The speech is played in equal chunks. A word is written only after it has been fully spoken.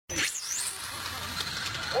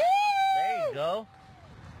go.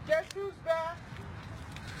 Guess who's back?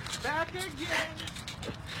 Back again.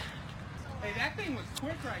 Hey, that thing was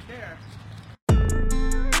quick right there.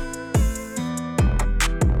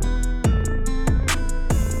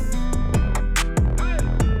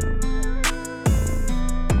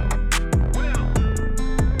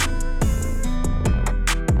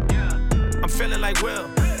 I'm feeling like Will.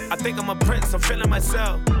 I think I'm a prince, I'm feeling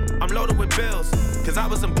myself. I'm loaded with bills, cause I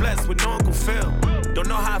wasn't blessed with no Uncle Phil. Don't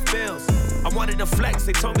know how it feels. I wanted to flex,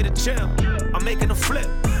 they told me to chill. I'm making a flip.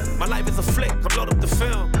 My life is a flick, I'm loaded up the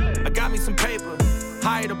film. I got me some paper,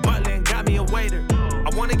 hired a butler and got me a waiter. I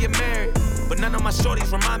wanna get married, but none of my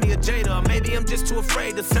shorties remind me of Jada. Or maybe I'm just too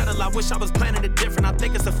afraid to settle. I wish I was planning it different. I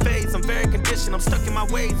think it's a phase, I'm very conditioned. I'm stuck in my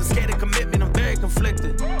ways, I'm scared of commitment, I'm very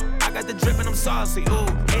conflicted. I got the drip and I'm saucy, ooh.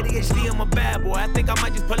 ADHD, I'm a bad boy. I think I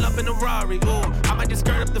might just pull up in a Rari, ooh. I might just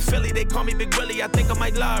skirt up the Philly, they call me Big Willie. I think I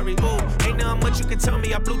might Larry, ooh. Ain't nothing much you can tell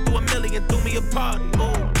me. I blew through 1 million, threw me a party,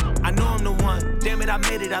 ooh. I know I'm the one, damn it, I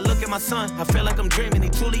made it. I look at my son, I feel like I'm dreaming. He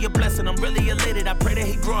truly a blessing, I'm really elated. I pray that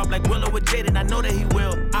he grow up like Willow with Jaden. I know that he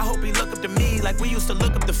will. I hope he look up to me like we used to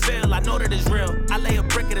look up to Phil. I know that it's real. I lay a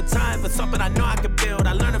brick at a time for something I know I can build.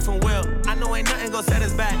 I learned it from Will. I know ain't nothing gon' set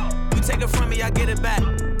us back. You take it from me, I get it back.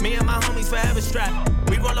 Me and my homies forever strapped.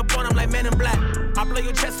 We roll up on them like Men in Black. I blow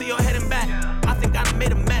your chest to your head and back. I think I done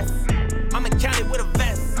made a mess. I'm in Cali with a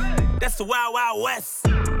vest. That's the Wild Wild West.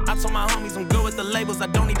 I told my homies I'm good with the labels. I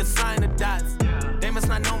don't need to sign the dots. They must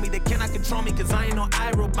not know me. They cannot control me cause I ain't no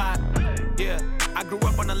iRobot. Yeah, I grew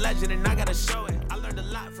up on a legend and I gotta show it. I learned a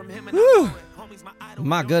lot from him and I know it. Homies, my idol.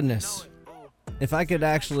 My goodness. If I could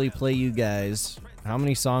actually play you guys how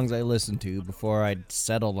many songs I listened to before I'd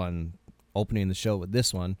settled on opening the show with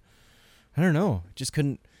this one, I don't know. Just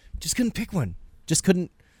couldn't pick one. Just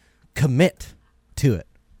couldn't commit to it.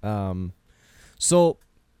 So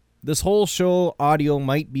this whole show audio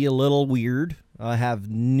might be a little weird. I have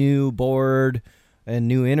new board and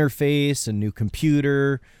new interface and new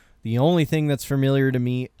computer. The only thing that's familiar to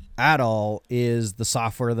me at all is the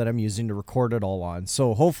software that I'm using to record it all on.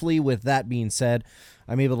 So hopefully with that being said,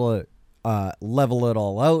 I'm able to level it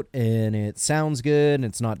all out and it sounds good and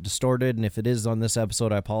it's not distorted. And if it is on this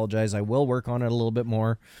episode, I apologize. I will work on it a little bit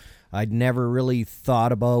more. I'd never really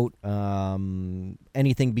thought about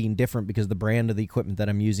anything being different because the brand of the equipment that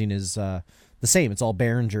I'm using is the same. It's all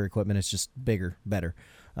Behringer equipment. It's just bigger, better,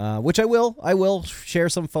 which I will. I will share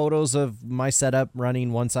some photos of my setup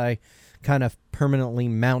running once I kind of permanently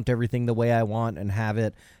mount everything the way I want and have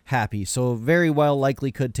it happy. So very well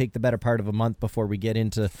likely could take the better part of a month before we get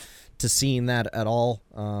into seeing that at all.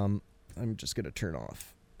 I'm just going to turn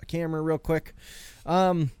off the camera real quick.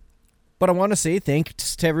 But I want to say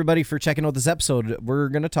thanks to everybody for checking out this episode. We're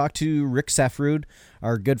going to talk to Rick Sefrud,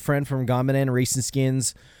 our good friend from Gone Banana Racing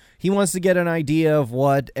Skins. He wants to get an idea of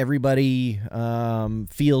what everybody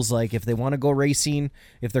feels like if they want to go racing,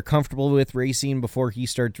 if they're comfortable with racing before he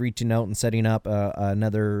starts reaching out and setting up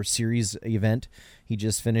another series event. He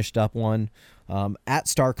just finished up one at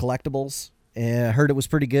Star Collectibles. I heard it was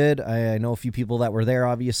pretty good. I know a few people that were there,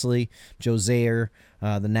 obviously. Joe Zayer,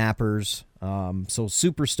 the Nappers. So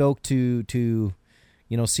super stoked to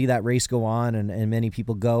see that race go on and many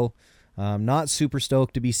people go. Not super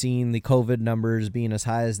stoked to be seeing the COVID numbers being as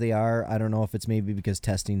high as they are. I don't know if it's maybe because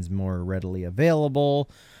testing's more readily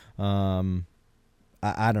available. I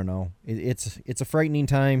don't know. It's a frightening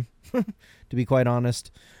time, to be quite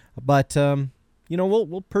honest. But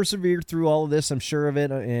we'll persevere through all of this. I'm sure of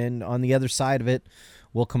it, and on the other side of it,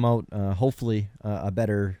 we'll come out hopefully a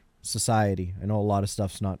better society. I know a lot of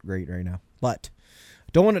stuff's not great right now, but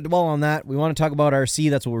don't want to dwell on that. We want to talk about RC.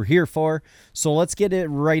 That's what we're here for. So let's get it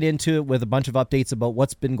right into it with a bunch of updates about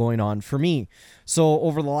what's been going on for me. So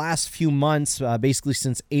over the last few months, basically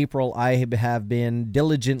since April, I have been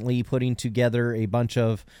diligently putting together a bunch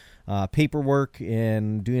of paperwork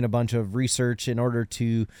and doing a bunch of research in order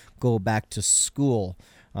to go back to school.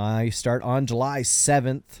 I start on July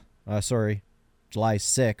 6th, because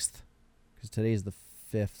today's the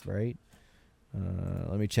 5th, right?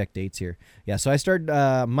 Let me check dates here. Yeah, so I start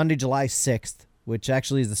Monday, July 6th, which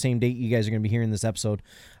actually is the same date you guys are going to be hearing this episode.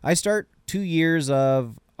 I start 2 years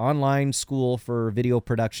of online school for video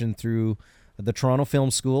production through the Toronto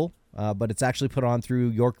Film School, but it's actually put on through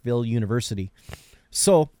Yorkville University.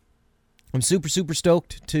 So I'm super, super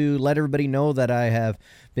stoked to let everybody know that I have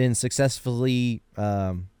been successfully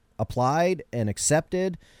applied and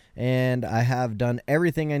accepted, and I have done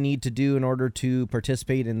everything I need to do in order to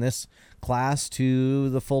participate in this class to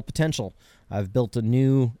the full potential. I've built a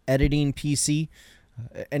new editing PC.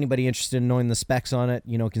 Anybody interested in knowing the specs on it,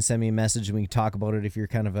 can send me a message and we can talk about it if you're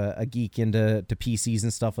kind of a geek into PCs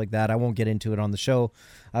and stuff like that. I won't get into it on the show.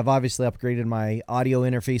 I've obviously upgraded my audio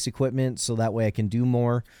interface equipment so that way I can do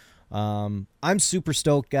more. I'm super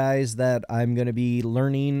stoked, guys, that I'm going to be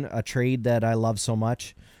learning a trade that I love so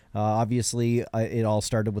much. Obviously, it all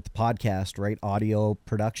started with the podcast, right? Audio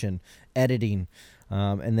production, editing.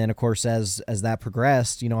 And then, of course, as that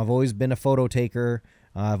progressed, I've always been a photo taker.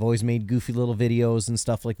 I've always made goofy little videos and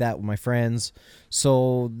stuff like that with my friends.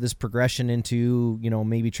 So this progression into,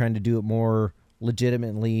 maybe trying to do it more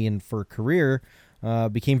legitimately and for a career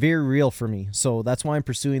became very real for me. So that's why I'm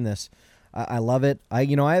pursuing this. I love it. I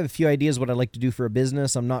have a few ideas what I'd like to do for a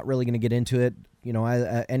business. I'm not really going to get into it.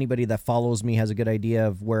 Anybody that follows me has a good idea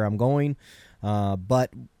of where I'm going.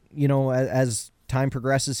 But, as time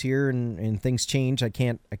progresses here and things change,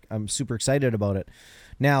 I'm super excited about it.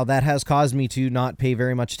 Now, that has caused me to not pay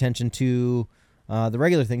very much attention to the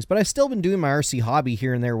regular things, but I've still been doing my RC hobby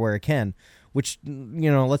here and there where I can, which,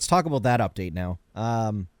 let's talk about that update now.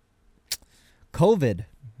 COVID,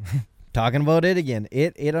 talking about it again,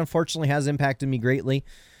 it unfortunately has impacted me greatly.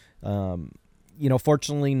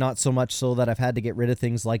 Fortunately, not so much so that I've had to get rid of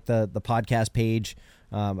things like the podcast page.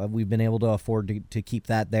 We've been able to afford to keep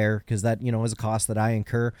that there because that, is a cost that I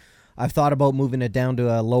incur. I've thought about moving it down to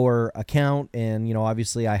a lower account and,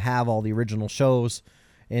 obviously I have all the original shows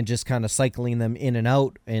and just kind of cycling them in and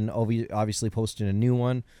out and obviously posting a new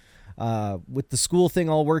one. With the school thing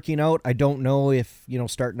all working out, I don't know if,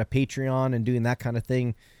 starting a Patreon and doing that kind of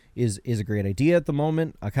thing is a great idea at the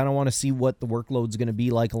moment. I kind of want to see what the workload's going to be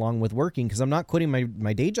like along with working because I'm not quitting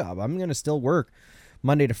my day job. I'm going to still work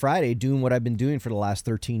Monday to Friday doing what I've been doing for the last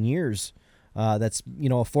 13 years. That's,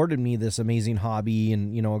 afforded me this amazing hobby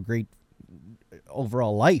and, a great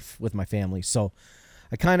overall life with my family. So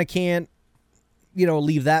I kind of can't,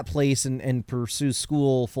 leave that place and pursue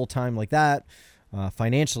school full time like that.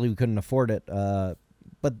 Financially, we couldn't afford it.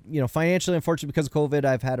 But, financially, unfortunately, because of COVID,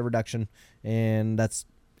 I've had a reduction and that's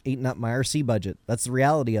eating up my RC budget. That's the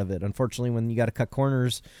reality of it. Unfortunately, when you got to cut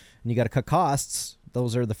corners and you got to cut costs,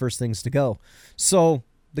 those are the first things to go. So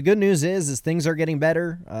the good news is things are getting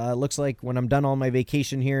better. It looks like when I'm done all my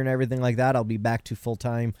vacation here and everything like that, I'll be back to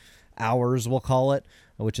full-time hours, we'll call it,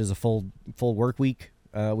 which is a full work week,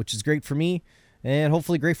 which is great for me and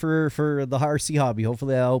hopefully great for the RC hobby.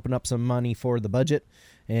 Hopefully I'll open up some money for the budget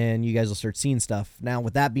and you guys will start seeing stuff. Now,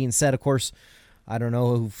 with that being said, of course, I don't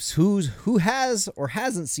know who has or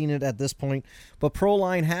hasn't seen it at this point, but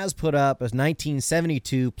Proline has put up a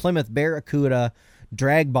 1972 Plymouth Barracuda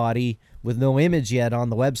drag body with no image yet on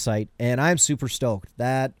the website, and I'm super stoked.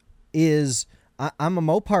 That is, I'm a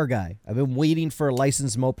Mopar guy. I've been waiting for a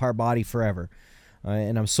licensed Mopar body forever,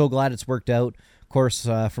 and I'm so glad it's worked out. Of course,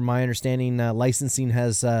 from my understanding, licensing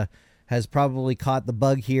has probably caught the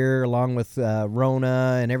bug here, along with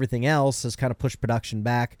Rona and everything else, has kind of pushed production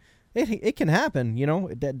back. It can happen,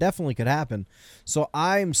 it definitely could happen. So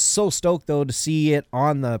I'm so stoked, though, to see it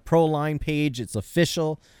on the Proline page. It's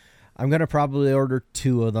official. I'm going to probably order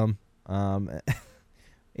 2 of them. And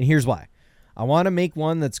here's why. I want to make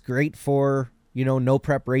one that's great for, no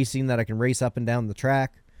prep racing that I can race up and down the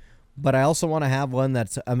track. But I also want to have one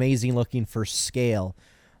that's amazing looking for scale.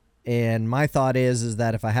 And my thought is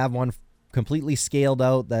that if I have one completely scaled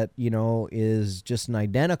out that, is just an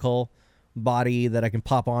identical body that I can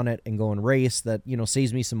pop on it and go and race that,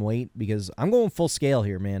 saves me some weight because I'm going full scale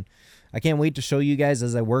here, man. I can't wait to show you guys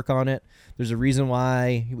as I work on it. There's a reason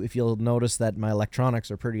why, if you'll notice that my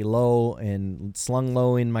electronics are pretty low and slung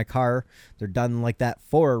low in my car. They're done like that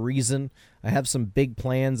for a reason. I have some big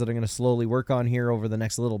plans that I'm going to slowly work on here over the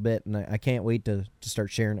next little bit, and I can't wait to start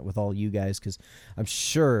sharing it with all you guys because I'm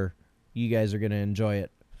sure you guys are going to enjoy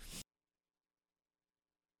it.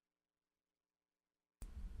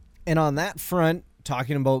 And on that front,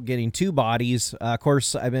 talking about getting 2 bodies, of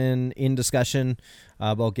course, I've been in discussion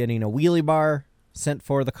about getting a wheelie bar sent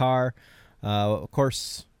for the car. Of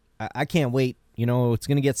course, I can't wait. It's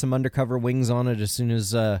going to get some undercover wings on it as soon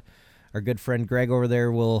as our good friend Greg over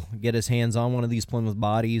there will get his hands on one of these Plymouth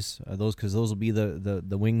bodies. Because those will be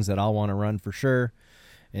the wings that I'll want to run for sure.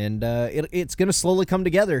 And it's going to slowly come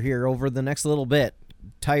together here over the next little bit.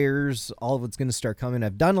 Tires, all of it's going to start coming.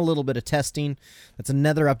 I've done a little bit of testing. That's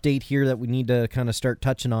another update here that we need to kind of start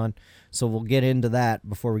touching on. So we'll get into that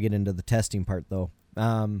before we get into the testing part, though.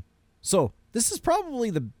 So this is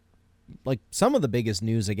probably some of the biggest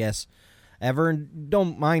news, I guess, ever. And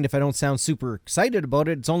don't mind if I don't sound super excited about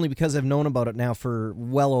it. It's only because I've known about it now for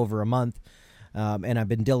well over a month, and I've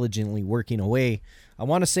been diligently working away. I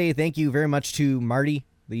want to say thank you very much to Marty,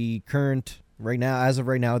 the current... As of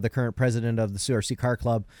right now, the current president of the CRC Car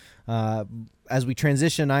Club. As we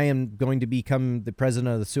transition, I am going to become the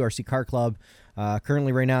president of the Sioux RC Car Club.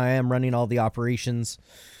 Currently, right now, I am running all the operations.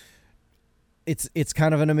 It's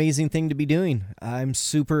kind of an amazing thing to be doing. I'm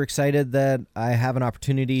super excited that I have an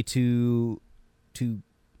opportunity to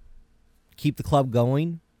keep the club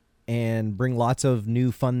going and bring lots of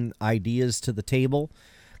new fun ideas to the table.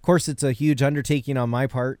 Of course, it's a huge undertaking on my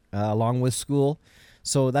part, along with school.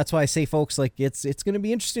 So that's why I say, folks, like it's going to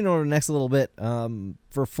be interesting over the next little bit.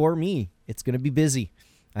 For me, it's going to be busy.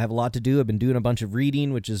 I have a lot to do. I've been doing a bunch of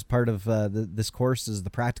reading, which is part of this course, is the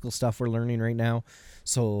practical stuff we're learning right now.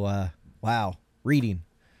 So, wow, reading.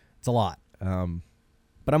 It's a lot.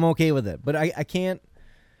 But I'm okay with it. But I can't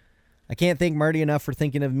thank Marty enough for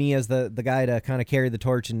thinking of me as the guy to kind of carry the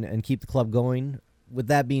torch and keep the club going. With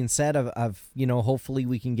that being said, I've hopefully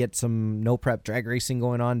we can get some no prep drag racing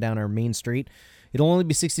going on down our main street. It'll only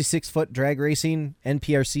be 66-foot drag racing,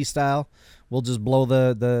 NPRC style. We'll just blow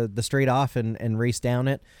the straight off and race down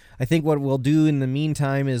it. I think what we'll do in the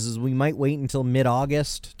meantime is we might wait until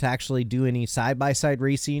mid-August to actually do any side-by-side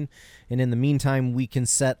racing. And in the meantime, we can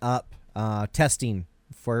set up testing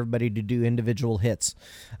for everybody to do individual hits.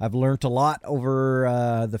 I've learned a lot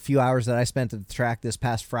over the few hours that I spent at the track this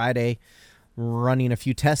past Friday running a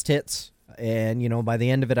few test hits. And, by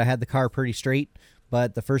the end of it, I had the car pretty straight.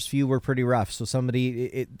 But the first few were pretty rough. So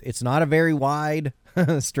it's not a very wide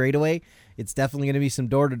straightaway. It's definitely going to be some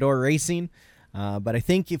door-to-door racing. But I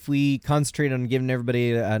think if we concentrate on giving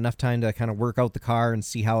everybody enough time to kind of work out the car and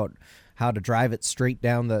see how to drive it straight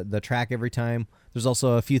down the track every time. There's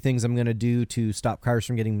also a few things I'm going to do to stop cars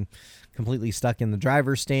from getting completely stuck in the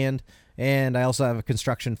driver's stand. And I also have a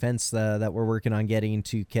construction fence that we're working on getting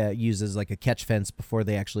to use as like a catch fence before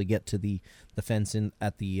they actually get to the fence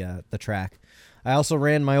at the track. I also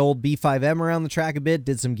ran my old B5M around the track a bit,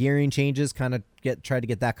 did some gearing changes, tried to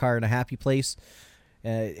get that car in a happy place.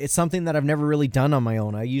 It's something that I've never really done on my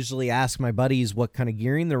own. I usually ask my buddies what kind of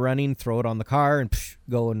gearing they're running, throw it on the car, and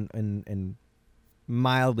go and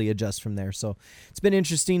mildly adjust from there. So it's been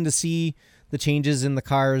interesting to see the changes in the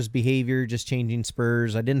car's behavior, just changing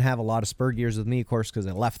spurs. I didn't have a lot of spur gears with me, of course, because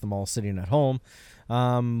I left them all sitting at home.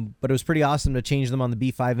 But it was pretty awesome to change them on the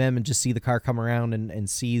B5M and just see the car come around and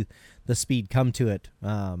see the speed come to it.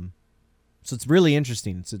 So it's really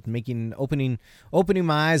interesting. It's opening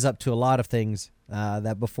my eyes up to a lot of things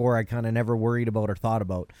that before I kind of never worried about or thought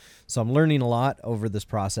about. So I'm learning a lot over this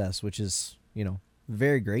process, which is,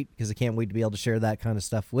 very great because I can't wait to be able to share that kind of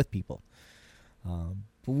stuff with people.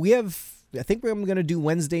 But I think I'm going to do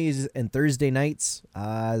Wednesdays and Thursday nights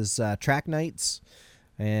as track nights.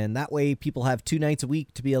 And that way people have 2 nights a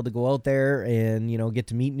week to be able to go out there and, get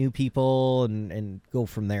to meet new people and go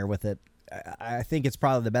from there with it. I think it's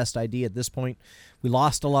probably the best idea at this point. We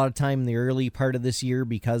lost a lot of time in the early part of this year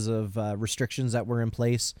because of restrictions that were in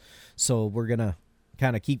place. So we're going to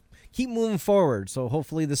kind of keep moving forward. So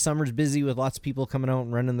hopefully the summer's busy with lots of people coming out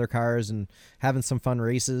and running their cars and having some fun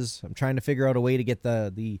races. I'm trying to figure out a way to get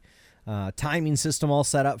the timing system all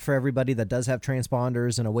set up for everybody that does have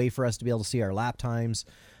transponders and a way for us to be able to see our lap times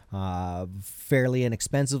fairly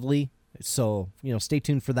inexpensively. So, stay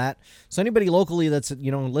tuned for that. So anybody locally that's,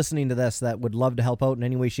 listening to this that would love to help out in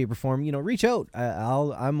any way, shape, or form, reach out.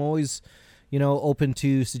 I'm always, open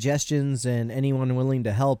to suggestions, and anyone willing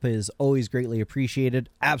to help is always greatly appreciated.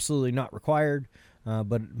 Absolutely not required,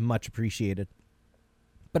 but much appreciated.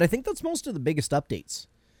 But I think that's most of the biggest updates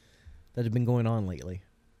that have been going on lately.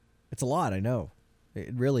 It's a lot, I know.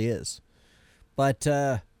 It really is. But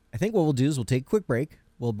I think what we'll do is we'll take a quick break.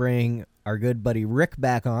 We'll bring our good buddy Rick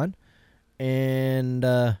back on and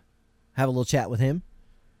have a little chat with him.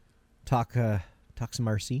 Talk some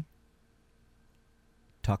RC.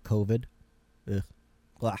 Talk COVID. Ugh.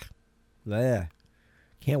 Blah. Blah.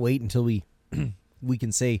 Can't wait until we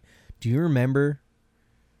can say, do you remember?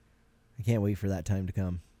 I can't wait for that time to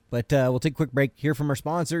come. But we'll take a quick break, hear from our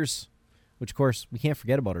sponsors, which, of course, we can't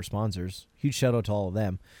forget about our sponsors. Huge shout out to all of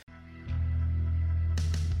them.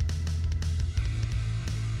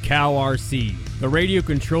 Cow RC, the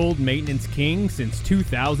radio-controlled maintenance king since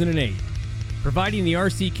 2008. Providing the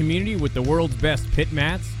RC community with the world's best pit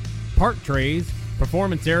mats, park trays,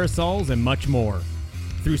 performance aerosols, and much more.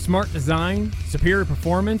 Through smart design, superior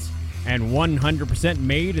performance, and 100%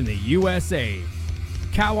 made in the USA.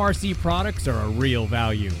 Cow RC products are a real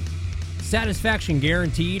value. Satisfaction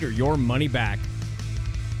guaranteed or your money back.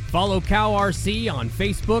 Follow Cow RC on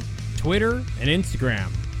Facebook, Twitter, and Instagram.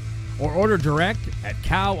 Or order direct at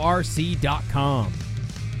cowrc.com.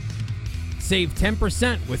 Save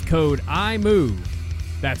 10% with code IMOO.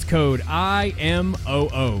 That's code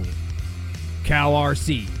IMOO. Cow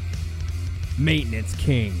RC. Maintenance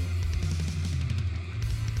King.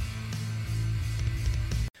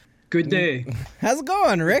 Good day. How's it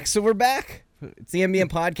going, Rick? So we're back. It's the NBN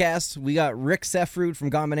podcast. We got Rick Seffrud from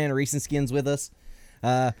Gone Banana Racing Skins with us.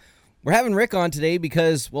 We're having Rick on today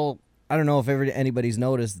because, well, I don't know if anybody's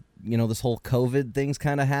noticed, this whole COVID thing's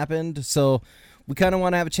kind of happened. So we kind of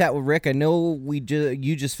want to have a chat with Rick. I know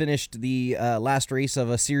you just finished the last race of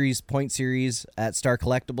a point series at Star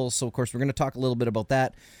Collectibles. So, of course, we're going to talk a little bit about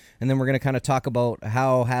that. And then we're going to kind of talk about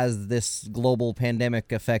how has this global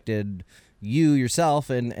pandemic affected you yourself,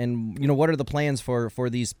 and what are the plans for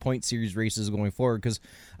these point series races going forward? Because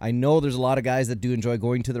I know there's a lot of guys that do enjoy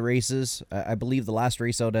going to the races. I believe the last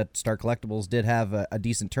race out at Star Collectibles did have a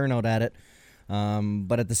decent turnout at it,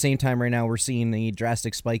 but at the same time right now we're seeing a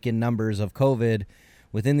drastic spike in numbers of COVID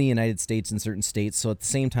within the United States and certain states. So at the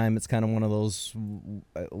same time, it's kind of one of those,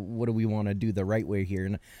 what do we want to do the right way here?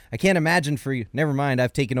 And I can't imagine for you, never mind,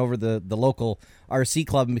 I've taken over the local RC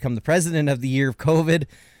club and become the president of the year of COVID.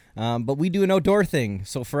 But we do an outdoor thing.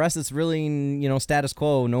 So for us, it's really, status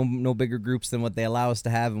quo, no bigger groups than what they allow us to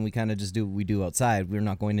have. And we kind of just do what we do outside. We're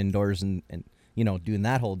not going indoors and doing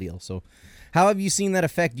that whole deal. So how have you seen that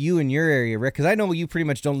affect you in your area, Rick? Because I know you pretty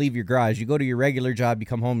much don't leave your garage. You go to your regular job, you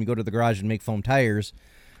come home, you go to the garage and make foam tires.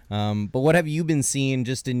 But what have you been seeing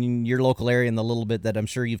just in your local area and the little bit that I'm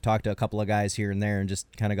sure you've talked to a couple of guys here and there and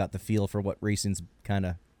just kind of got the feel for what racing's kind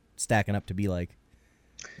of stacking up to be like?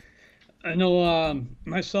 I know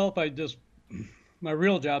myself, my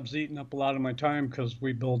real job's eating up a lot of my time because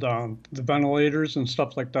we build the ventilators and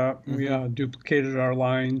stuff like that. Mm-hmm. We duplicated our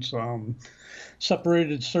lines,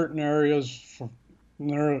 separated certain areas for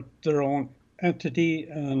their own entity.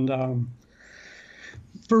 And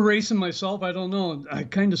for racing myself, I don't know. I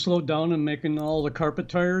kind of slowed down in making all the carpet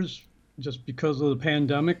tires just because of the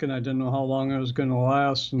pandemic, and I didn't know how long it was going to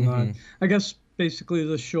last. And I guess basically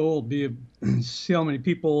the show will be see how many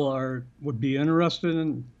people would be interested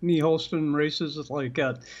in me hosting races like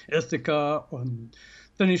at Ithaca and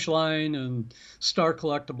Finish Line and Star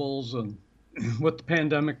Collectibles. And with the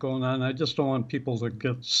pandemic going on, I just don't want people to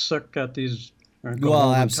get sick at these.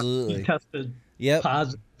 Well, absolutely. Tested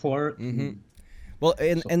positive for it. Mm-hmm. Well,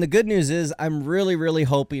 and the good news is I'm really, really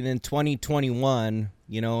hoping in 2021,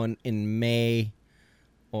 in May,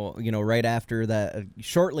 or, right after that,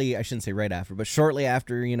 shortly, I shouldn't say right after, but shortly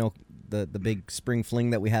after, the big spring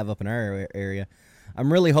fling that we have up in our area,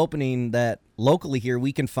 I'm really hoping that locally here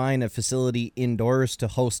we can find a facility indoors to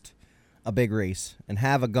host a big race and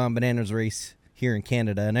have a Gone Bananas race here in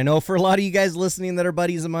Canada. And I know for a lot of you guys listening that are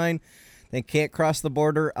buddies of mine, they can't cross the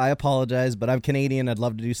border. I apologize, but I'm Canadian. I'd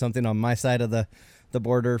love to do something on my side of the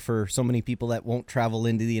border for so many people that won't travel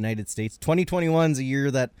into the United States. 2021 is a year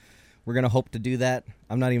that we're going to hope to do that.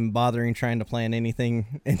 I'm not even bothering trying to plan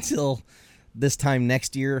anything until this time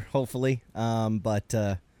next year, hopefully.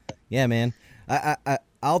 Yeah, man,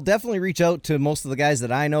 I'll definitely reach out to most of the guys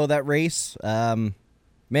that I know that race. Man,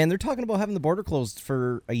 they're talking about having the border closed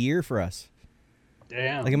for a year for us.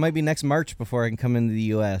 Damn. Like it might be next March before I can come into the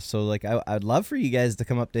U.S. So like I'd love for you guys to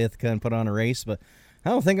come up to Ithaca and put on a race, but I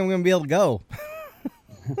don't think I'm going to be able to go.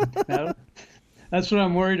 That's what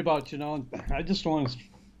I'm worried about, I just don't want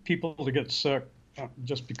people to get sick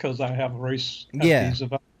just because I have a race at these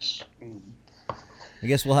events. I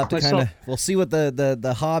guess we'll have to we'll see what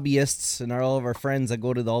the hobbyists and all of our friends that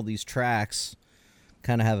go to all these tracks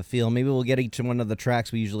kind of have a feel. Maybe we'll get each one of the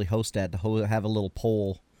tracks we usually host at to have a little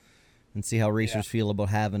poll and see how racers feel about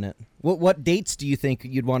having it. What dates do you think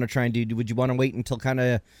you'd want to try and do? Would you want to wait until kind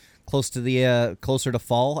of closer to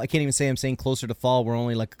fall? I can't even say I'm saying closer to fall. We're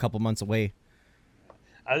only like a couple months away.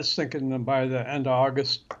 I was thinking by the end of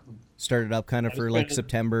August. Started up kind of for like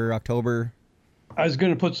September, October. I was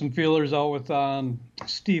going to put some feelers out with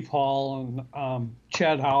Steve Hall and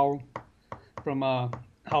Chad Howe from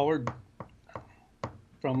Howard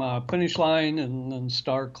from Finish Line and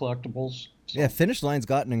Star Collectibles. So. Yeah, Finish Line's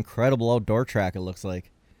got an incredible outdoor track, it looks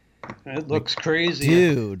like. It looks crazy.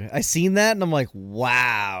 Dude, I seen that and I'm like,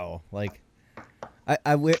 wow. Like,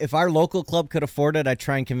 if our local club could afford it, I'd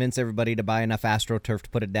try and convince everybody to buy enough AstroTurf to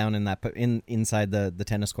put it down inside the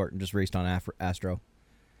tennis court and just raced on Astro.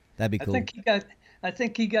 That'd be cool. I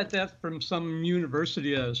think he got that from some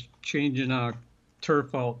university that's changing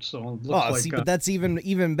turf out. So it looks but that's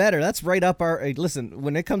even better. That's right up our. Listen,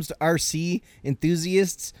 when it comes to RC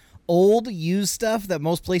enthusiasts, old used stuff that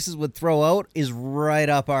most places would throw out is right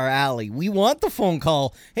up our alley. We want the phone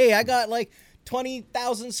call. Hey, I got like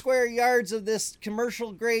 20,000 square yards of this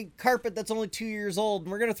commercial grade carpet that's only 2 years old,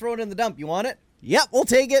 and we're gonna throw it in the dump. You want it? Yep, we'll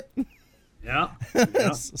take it. Yeah.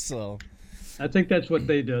 So, I think that's what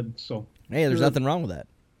they did. So hey, there's nothing wrong with that.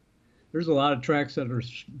 there's a lot of tracks that are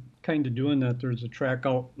kind of doing that. There's a track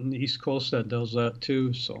out on the East Coast that does that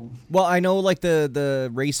too. So Well, I know like the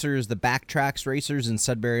racers, the Backtracks racers in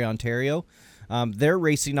Sudbury, Ontario, they're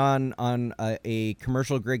racing on a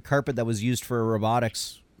commercial grade carpet that was used for a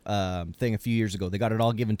robotics thing a few years ago. They got it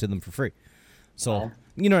all given to them for free. So, Wow.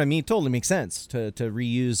 you know what I mean? Totally makes sense to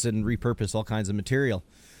reuse and repurpose all kinds of material.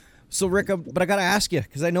 So, Rick, but I got to ask you,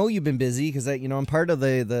 because I know you've been busy, because I'm part of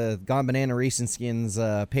the Gone Banana Racing Skins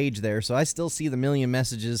page there, so I still see the million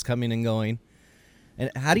messages coming and going. And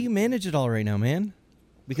how do you manage it all right now, man?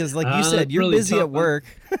 Because like you said, it's you're really busy tough, at work.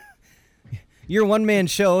 You're a one-man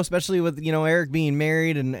show, especially with, Eric being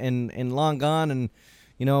married and long gone and,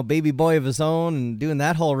 baby boy of his own and doing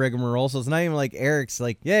that whole rigmarole. So it's not even like Eric's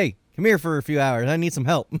like, hey, come here for a few hours. I need some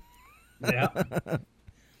help. yeah,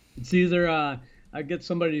 it's either I get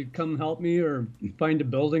somebody to come help me or find a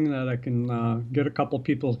building that I can get a couple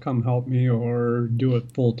people to come help me or do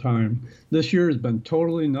it full time. This year has been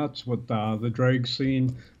totally nuts with the drag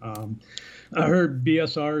scene. I heard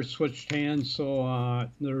BSR switched hands, so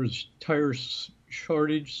there's tire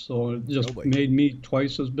shortage, so it just made me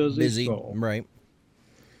twice as busy. So, Right.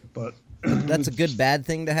 but That's a good bad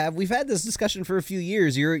thing to have. We've had this discussion for a few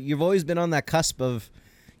years. You've always been on that cusp of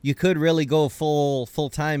you could really go full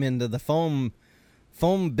time into the foam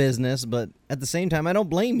business, but at the same time I don't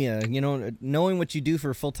blame you. Knowing what you do for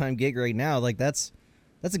a full-time gig right now, like that's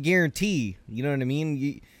a guarantee. You know what I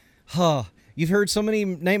mean? You've heard so many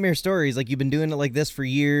nightmare stories. Like you've been doing it like this for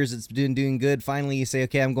years. It's been doing good. Finally, you say,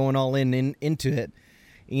 okay, I'm going all into it.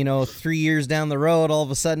 3 years down the road, all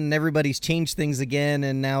of a sudden everybody's changed things again,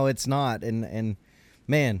 and now it's not. And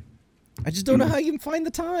man, I just don't know how you can find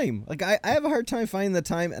the time. Like I have a hard time finding the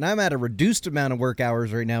time, and I'm at a reduced amount of work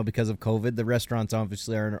hours right now because of COVID. The restaurants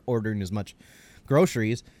obviously aren't ordering as much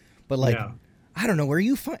groceries, but I don't know where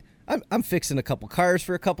you find. I'm fixing a couple cars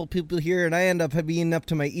for a couple people here, and I end up being up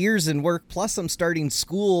to my ears in work. Plus, I'm starting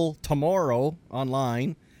school tomorrow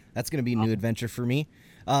online. That's going to be a new adventure for me.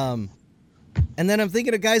 And then I'm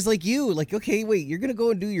thinking of guys like you, like, okay, wait, you're going to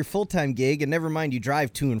go and do your full-time gig, and never mind, you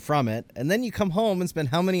drive to and from it, and then you come home and spend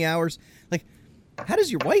how many hours? Like, how does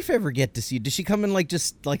your wife ever get to see you? Does she come and,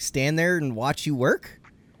 just stand there and watch you work?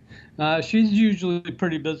 She's usually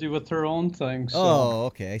pretty busy with her own things. So. Oh,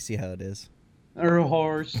 okay, I see how it is. Her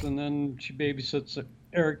horse, and then she babysits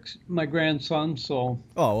Eric's, my grandson, so...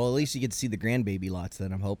 Oh, well, at least you get to see the grandbaby lots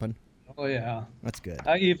then, I'm hoping. Oh, yeah. That's good.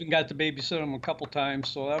 I even got to babysit him a couple times,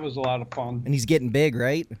 so that was a lot of fun. And he's getting big,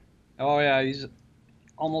 right? Oh, yeah, he's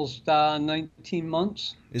almost 19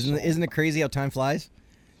 months. Isn't it crazy how time flies?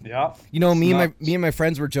 Yeah. Me and my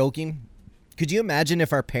friends were joking. Could you imagine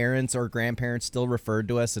if our parents or grandparents still referred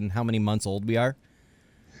to us and how many months old we are?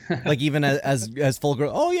 Like even as full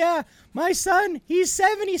grown. Oh yeah, my son, he's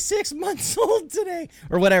 76 months old today,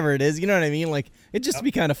 or whatever it is. You know what I mean? Like it just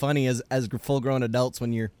be kind of funny as full grown adults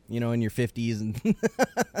when you're in your 50s and.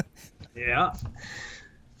 Yeah.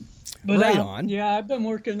 But, right on. Yeah, I've been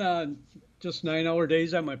working just 9-hour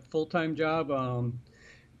days at my full-time job.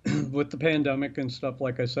 With the pandemic and stuff,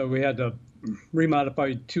 like I said, we had to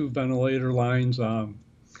remodify 2 ventilator lines.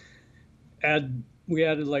 We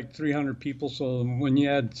added like 300 people, so when you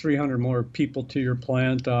add 300 more people to your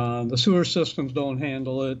plant, the sewer systems don't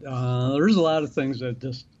handle it. There's a lot of things that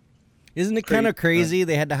just... Isn't it kind of crazy?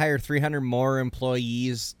 They had to hire 300 more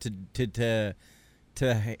employees to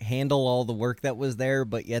handle all the work that was there,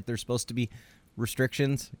 but yet there's supposed to be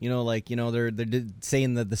restrictions. They're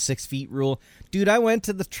saying the 6 feet rule. Dude, I went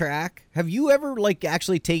to the track. Have you ever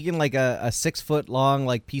actually taken a 6 foot long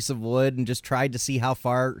piece of wood and just tried to see how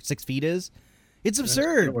far 6 feet is? It's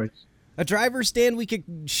absurd. A driver's stand we could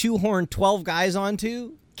shoehorn 12 guys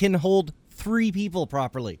onto can hold 3 people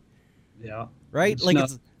properly. Yeah. Right?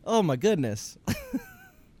 It's oh my goodness.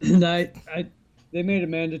 And they made it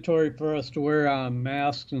mandatory for us to wear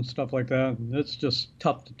masks and stuff like that. And it's just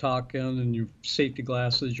tough to talk in, and your safety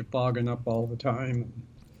glasses, you're fogging up all the time.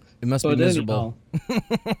 It must be miserable.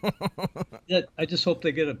 Yeah, I just hope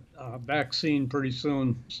they get a vaccine pretty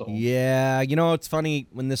soon. So. Yeah, it's funny,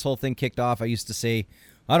 when this whole thing kicked off, I used to say,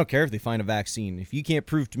 I don't care if they find a vaccine. If you can't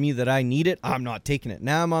prove to me that I need it, I'm not taking it.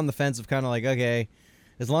 Now I'm on the fence of kind of okay,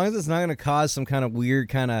 as long as it's not going to cause some kind of weird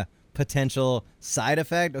kind of potential side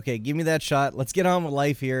effect, okay, give me that shot. Let's get on with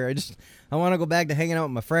life here. I want to go back to hanging out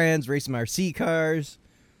with my friends, racing my RC cars.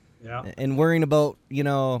 Yeah. And worrying about,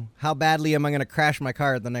 how badly am I going to crash my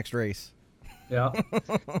car at the next race. Yeah.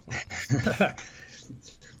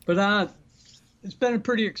 But it's been a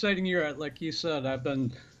pretty exciting year. Like you said, I've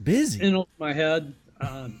been busy in over my head.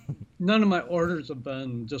 None of my orders have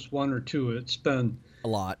been just 1 or 2. It's been a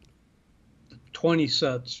lot. 20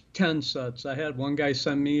 sets, 10 sets. I had one guy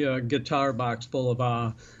send me a guitar box full of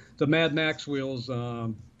the Mad Max wheels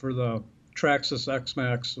for the Traxxas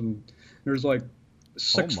X-Max, and there's like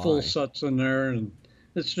 6 full sets in there, and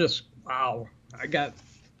it's just wow. I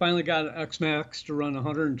finally got an X-Max to run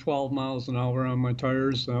 112 miles an hour on my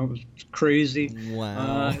tires. That was crazy.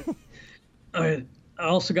 Wow. I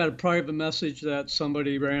also got a private message that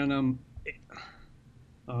somebody ran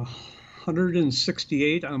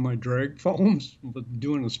 168 on my drag foams with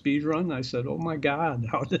doing a speed run. I said, "Oh my God,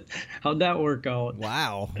 how'd that work out?"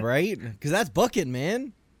 Wow, right? Because that's booking,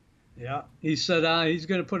 man. Yeah, he said he's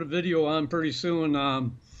going to put a video on pretty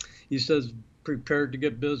soon. He says prepared to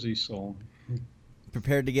get busy, so.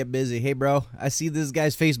 Prepared to get busy. Hey, bro, I see this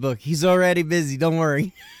guy's Facebook. He's already busy. Don't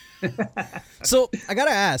worry. So I got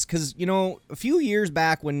to ask, because, a few years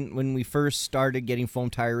back when we first started getting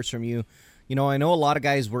foam tires from you, I know a lot of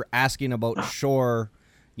guys were asking about Shore,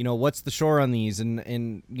 what's the Shore on these? And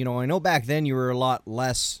I know back then you were a lot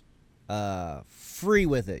less free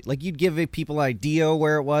with it. Like, you'd give people an idea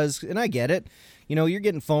where it was, and I get it. You're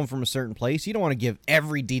getting foam from a certain place. You don't want to give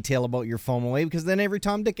every detail about your foam away, because then every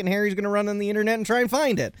Tom, Dick, and Harry's going to run on the internet and try and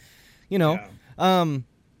find it, Yeah.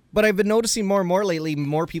 But I've been noticing more and more lately,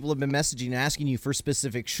 more people have been messaging and asking you for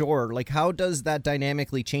specific Shore. Like, how does that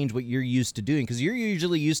dynamically change what you're used to doing? Because you're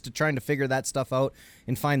usually used to trying to figure that stuff out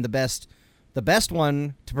and find the best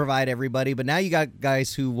one to provide everybody. But now you got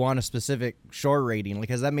guys who want a specific Shore rating. Like,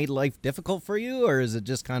 has that made life difficult for you, or is it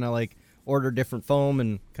just kind of like order different foam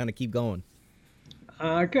and kind of keep going?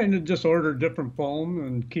 I kind of just order different foam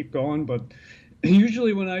and keep going. But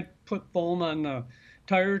usually when I put foam on the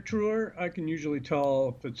tire truer, I can usually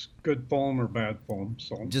tell if it's good foam or bad foam.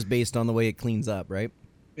 So just based on the way it cleans up, right?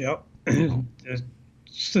 Yep.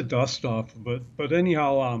 It's the dust off of it. But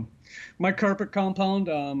anyhow, my carpet compound,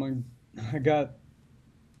 I got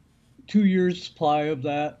 2 years supply of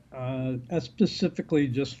that. That's specifically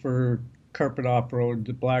just for carpet off-road,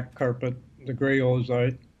 the black carpet, the gray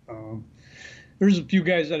ozite. There's a few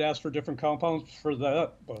guys that ask for different compounds for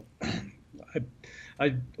that, but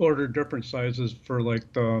I order different sizes for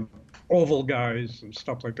like the oval guys and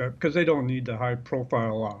stuff like that, because they don't need the high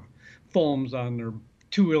profile foams on their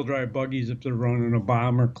 2-wheel drive buggies if they're running a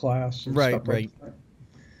bomber class. And right. Stuff like that.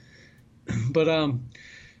 But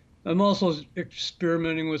I'm also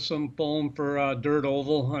experimenting with some foam for dirt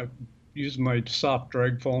oval. I use my soft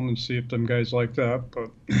drag foam and see if them guys like that, but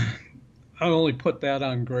I only put that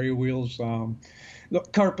on gray wheels. The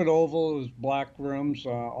carpet oval is black rims,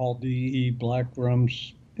 all DE black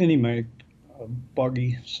rims, any make,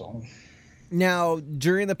 buggy. So now,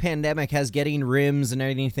 during the pandemic, has getting rims and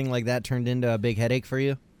anything like that turned into a big headache for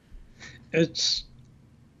you? It's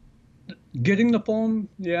getting the foam,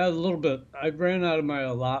 yeah, a little bit. I ran out of my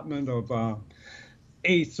allotment of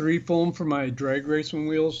A3 foam for my drag racing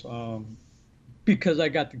wheels. Because I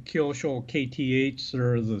got the Kyosho KT8s,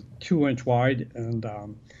 they're the 2-inch wide, and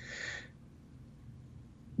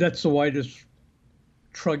that's the widest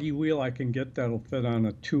truggy wheel I can get that'll fit on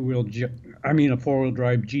a 4-wheel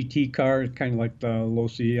drive GT car, kind of like the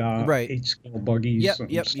Losi 8-scale buggies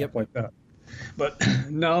and stuff like that. But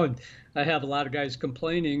now I have a lot of guys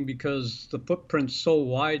complaining because the footprint's so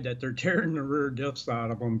wide that they're tearing the rear diffs out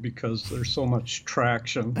of them because there's so much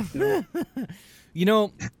traction.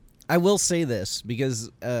 I will say this, because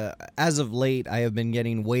as of late, I have been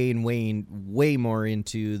getting way more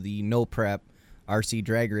into the no prep RC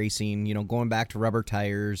drag racing, going back to rubber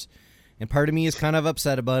tires. And part of me is kind of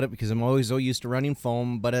upset about it because I'm always so used to running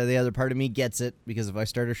foam, but the other part of me gets it, because if I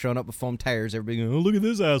started showing up with foam tires, everybody going, oh, look at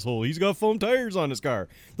this asshole. He's got foam tires on his car.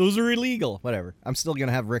 Those are illegal. Whatever. I'm still going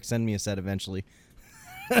to have Rick send me a set eventually.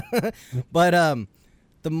 But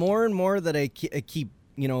the more and more that I keep,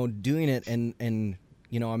 doing it and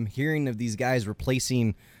I'm hearing of these guys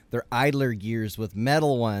replacing their idler gears with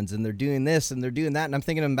metal ones, and they're doing this and they're doing that, and I'm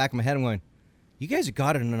thinking in the back of my head, I'm going, you guys have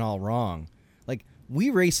got it all wrong. Like, we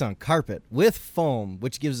race on carpet with foam,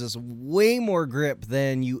 which gives us way more grip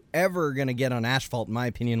than you ever going to get on asphalt, in my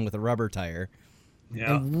opinion, with a rubber tire.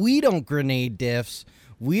 Yeah. And we don't grenade diffs.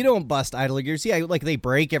 We don't bust idler gears. Yeah, like they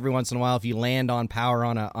break every once in a while if you land on power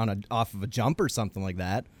on a off of a jump or something like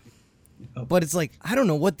that. But it's like, I don't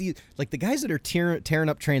know what the guys that are tearing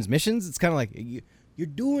up transmissions, it's kind of like, you're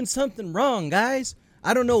doing something wrong, guys.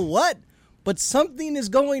 I don't know what, but something is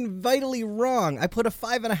going vitally wrong. I put a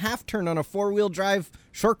 5.5 turn on a 4-wheel drive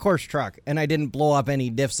short course truck, and I didn't blow up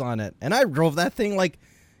any diffs on it. And I drove that thing like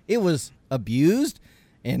it was abused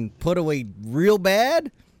and put away real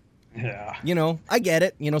bad. Yeah. I get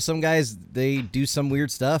it. Some guys, they do some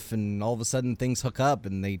weird stuff, and all of a sudden things hook up,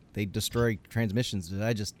 and they destroy transmissions.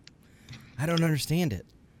 I don't understand it.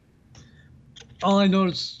 All I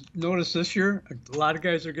noticed this year, a lot of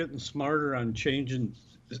guys are getting smarter on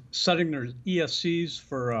setting their ESCs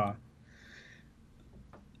for.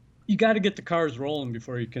 You got to get the cars rolling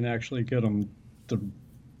before you can actually get them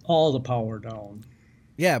all the power down.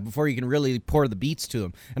 Yeah, before you can really pour the beats to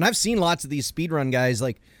them. And I've seen lots of these speedrun guys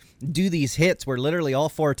like do these hits where literally all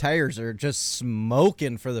 4 tires are just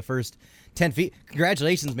smoking for the first 10 feet.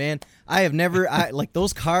 Congratulations, man. I have never, like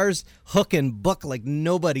those cars hook and buck like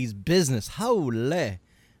nobody's business. Holy.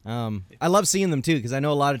 I love seeing them too, because I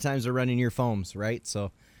know a lot of times they're running your foams, right?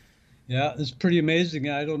 So. Yeah, it's pretty amazing.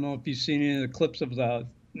 I don't know if you've seen any of the clips of the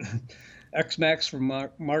X-Max from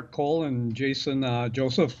Mark Cole and Jason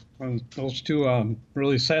Joseph. Those two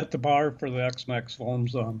really set the bar for the X-Max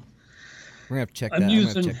foams. We're going to have to check that. I'm going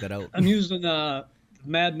to check that out. I'm using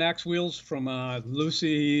Mad Max wheels from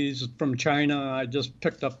Lucy's from China. I just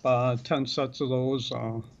picked up 10 sets of those.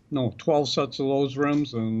 12 sets of those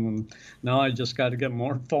rims, and now I just got to get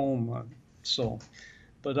more foam.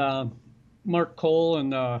 But Mark Cole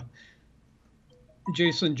and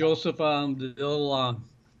Jason Joseph,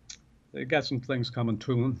 they got some things coming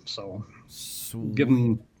to them. So Sweet. Give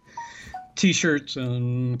them T-shirts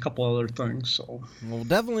and a couple other things. So well,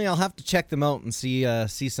 definitely I'll have to check them out and see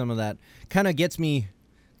some of that. Kind of gets me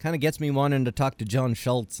wanting to talk to John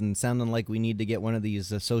Schultz and sounding like we need to get one of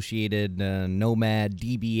these associated Nomad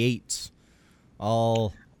DB8s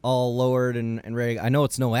all lowered and ready. I know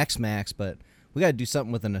it's no X-Max, but we got to do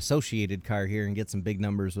something with an associated car here and get some big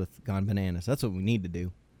numbers with Gone Bananas. That's what we need to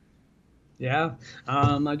do. Yeah,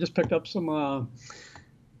 I just picked up some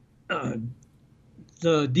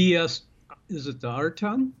the DS. Is it the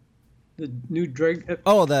R10? The new drag?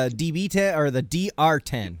 Oh, the DB10 or the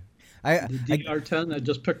DR10. The DR10. I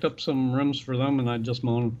just picked up some rims for them, and I just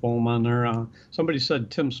mounted foam on there. Somebody said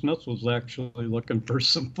Tim Smith was actually looking for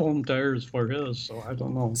some foam tires for his, so I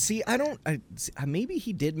don't know. See, maybe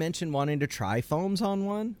he did mention wanting to try foams on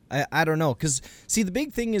one. I don't know, because see, the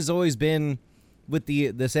big thing has always been with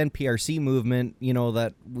this NPRC movement,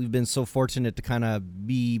 that we've been so fortunate to kind of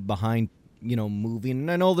be behind, moving.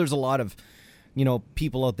 And I know there's a lot of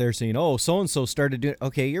people out there saying, oh, so-and-so started doing,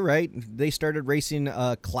 okay, you're right. They started racing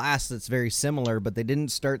a class that's very similar, but they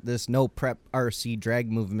didn't start this no prep RC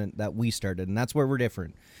drag movement that we started. And that's where we're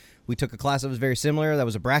different. We took a class that was very similar. That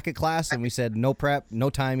was a bracket class. And we said, no prep, no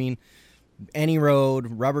timing, any road,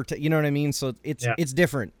 rubber, you know what I mean? So it's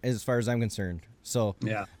different as far as I'm concerned. So,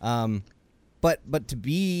 yeah. But to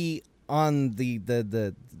be on the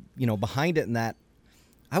behind it in that,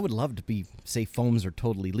 I would love to say foams are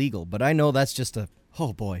totally legal, but I know that's just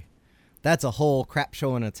that's a whole crap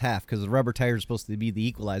show in its half, because the rubber tire is supposed to be the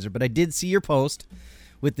equalizer. But I did see your post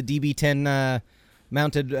with the DB10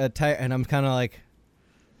 mounted tire, and I'm kind of like,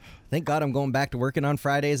 thank God I'm going back to working on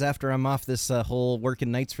Fridays after I'm off this whole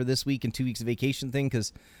working nights for this week and 2 weeks of vacation thing,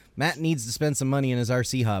 because Matt needs to spend some money in his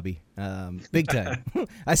RC hobby, big time.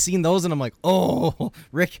 I seen those, and I'm like, oh,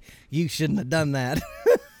 Rick, you shouldn't have done that.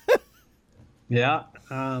 Yeah.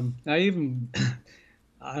 I even,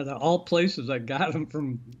 out of all places, I got them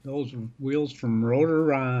from those wheels from Rotor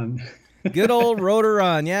Ron. Good old Rotor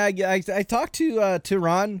Ron. Yeah, I talk to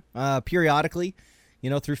Ron periodically,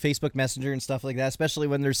 through Facebook Messenger and stuff like that, especially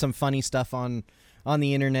when there's some funny stuff on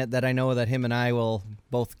the internet that I know that him and I will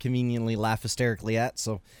both conveniently laugh hysterically at.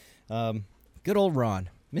 So, good old Ron.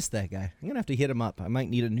 Miss that guy. I'm going to have to hit him up. I might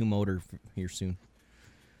need a new motor here soon.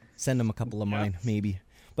 Send him a couple of mine, maybe.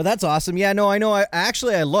 But that's awesome. Yeah, no, I know.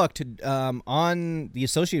 I looked on the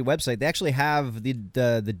Associated website. They actually have the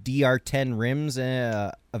DR10 rims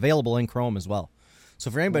available in chrome as well. So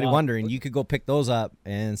for anybody wondering, you could go pick those up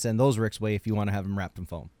and send those Rick's way if you want to have them wrapped in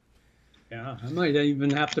foam. Yeah, I might even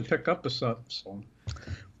have to pick up a set. So,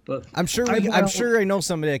 but I'm sure I know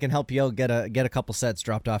somebody that can help you out get a couple sets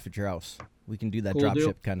dropped off at your house. We can do that cool drop deal.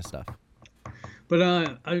 ship kind of stuff. But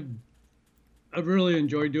I really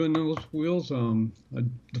enjoy doing those wheels.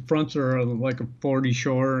 The fronts are like a 40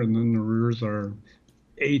 Shore, and then the rears are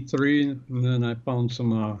A3, and then I found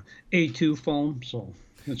some A2 foam, so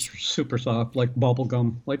it's super soft, like bubble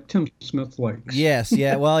gum, like Tim Smith likes. Yes,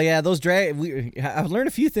 yeah, well, yeah, those I've learned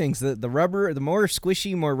a few things. The rubber, the more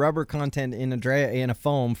squishy, more rubber content in a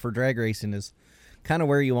foam for drag racing is kind of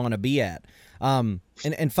where you want to be at. And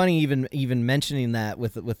funny even mentioning that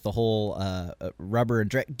with the whole rubber and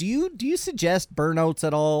drag. Do you suggest burnouts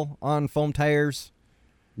at all on foam tires?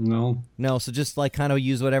 No. So just like kind of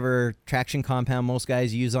use whatever traction compound most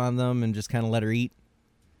guys use on them and just kind of let her eat.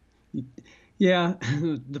 Yeah,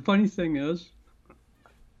 the funny thing is,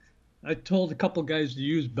 I told a couple guys to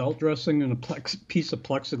use belt dressing and a piece of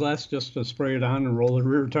plexiglass just to spray it on and roll the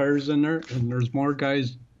rear tires in there, and there's more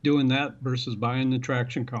guys doing that versus buying the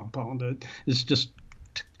traction compound. It's just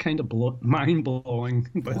kind of mind-blowing,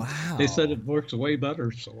 but Wow. they said it works way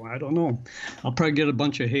better, so I don't know. I'll probably get a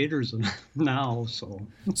bunch of haters now, so.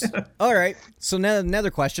 All right. So now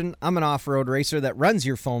another question. I'm an off-road racer that runs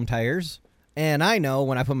your foam tires. And I know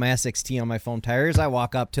when I put my SXT on my foam tires, I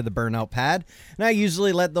walk up to the burnout pad, and I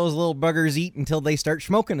usually let those little buggers eat until they start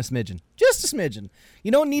smoking a smidgen. Just a smidgen.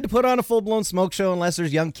 You don't need to put on a full-blown smoke show unless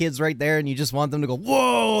there's young kids right there and you just want them to go,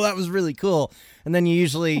 whoa, that was really cool. And then you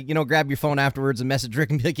usually, grab your phone afterwards and message Rick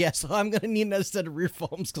and be like, yeah, so I'm going to need another set of rear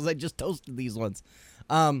foams because I just toasted these ones.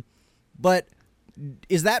 But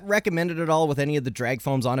is that recommended at all with any of the drag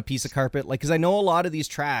foams on a piece of carpet? Like, because I know a lot of these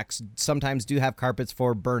tracks sometimes do have carpets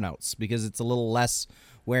for burnouts because it's a little less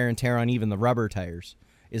wear and tear on even the rubber tires.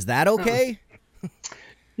 Is that okay?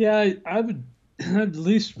 Yeah, I'd at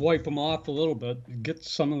least wipe them off a little bit, get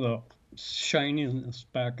some of the shininess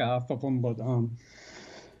back off of them. But I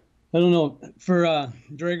don't know. For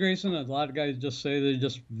drag racing, a lot of guys just say they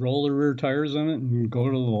just roll the rear tires in it and go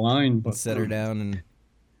to the line. But Set her down and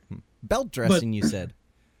belt dressing, you said.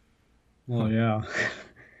 Well, yeah.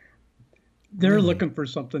 They're looking for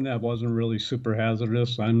something that wasn't really super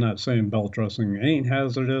hazardous. I'm not saying belt dressing ain't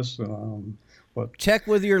hazardous, but check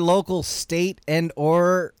with your local state and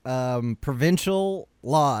or provincial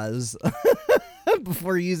laws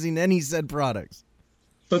before using any said products.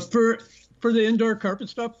 But for the indoor carpet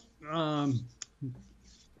stuff,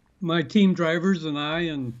 my team drivers and I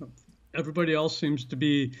and everybody else seems to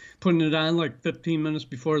be putting it on like 15 minutes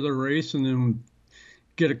before the race, and then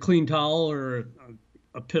get a clean towel or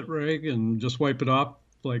a pit rag and just wipe it off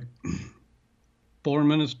like 4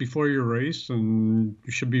 minutes before your race, and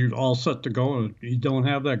you should be all set to go. You don't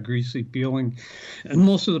have that greasy feeling. And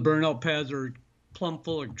most of the burnout pads are plumb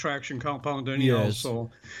full of traction compound anyhow, Yes.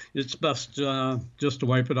 so it's best just to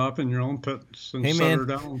wipe it off in your own pits and Hey, set man, her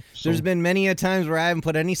down. So, there's been many a times where I haven't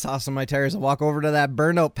put any sauce on my tires. I walk over to that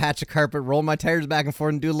burnout patch of carpet, roll my tires back and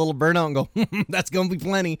forth, and do a little burnout and go, that's going to be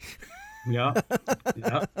plenty. yeah.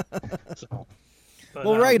 So, but,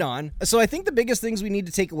 Well, right on. So I think the biggest things we need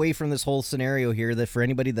to take away from this whole scenario here, that for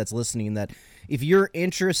anybody that's listening, that if you're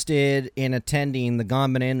interested in attending the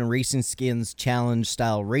Gone Banana Racing Skins Challenge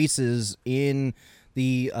style races in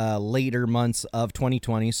the later months of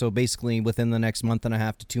 2020, so basically within the next month and a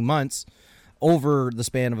half to 2 months, over the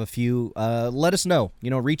span of a few, let us know.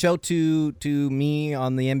 Reach out to me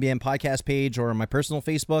on the MBN podcast page or on my personal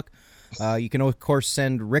Facebook. You can, of course,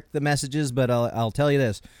 send Rick the messages, but I'll tell you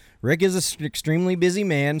this. Rick is an extremely busy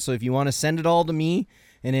man, so if you want to send it all to me,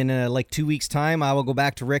 and in like 2 weeks' time, I will go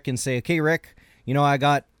back to Rick and say, okay, Rick, I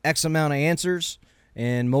got X amount of answers,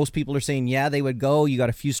 and most people are saying, yeah, they would go. You got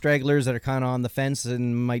a few stragglers that are kind of on the fence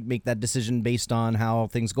and might make that decision based on how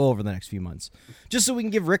things go over the next few months. Just so we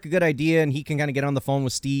can give Rick a good idea, and he can kind of get on the phone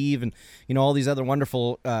with Steve and, all these other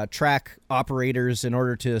wonderful track operators in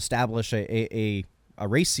order to establish a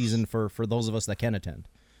race season for those of us that can attend.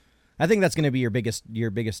 I think that's going to be your biggest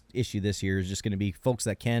issue this year, is just going to be folks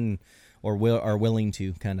that can or are willing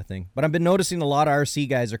to kind of thing. But I've been noticing a lot of RC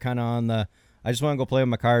guys are kind of on the, I just want to go play with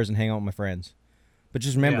my cars and hang out with my friends. But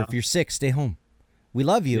just remember, if you're sick, stay home. We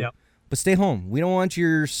love you, but stay home. We don't want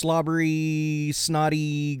your slobbery,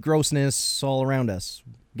 snotty grossness all around us.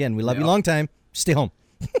 Again, we love you long time. Stay home.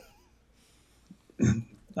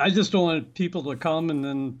 I just don't want people to come and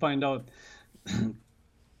then find out a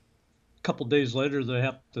couple days later they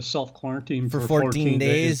have to self-quarantine for 14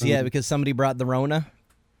 days. Yeah, because somebody brought the Rona.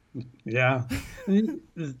 Yeah.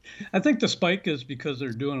 I think the spike is because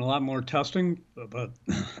they're doing a lot more testing, but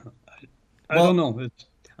I don't know.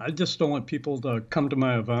 I just don't want people to come to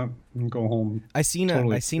my event and go home. I seen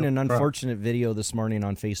an unfortunate video this morning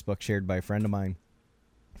on Facebook shared by a friend of mine.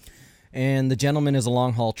 And the gentleman is a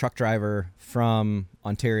long-haul truck driver from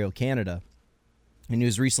Ontario, Canada. And he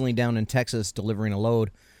was recently down in Texas delivering a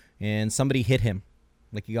load, and somebody hit him,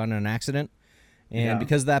 like he got in an accident. And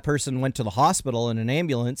because that person went to the hospital in an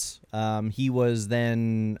ambulance, he was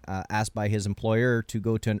then asked by his employer to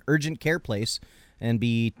go to an urgent care place and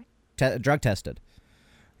be drug tested.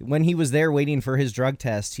 When he was there waiting for his drug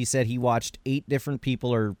test, he said he watched 8 different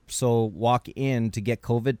people or so walk in to get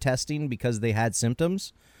COVID testing because they had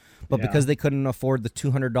symptoms. But because they couldn't afford the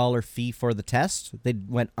 $200 fee for the test, they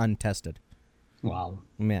went untested. Wow.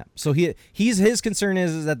 Yeah. So his concern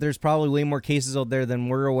is that there's probably way more cases out there than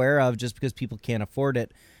we're aware of, just because people can't afford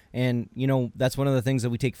it. And, that's one of the things that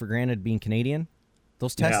we take for granted being Canadian.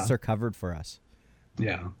 Those tests are covered for us.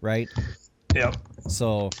 Yeah. Right? Yep.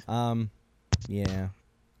 So, yeah.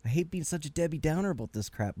 I hate being such a Debbie Downer about this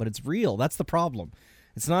crap, but it's real. That's the problem.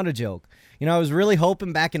 It's not a joke. I was really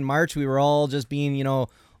hoping back in March we were all just being,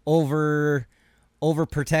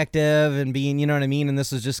 overprotective and being, you know what I mean? And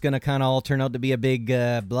this was just going to kind of all turn out to be a big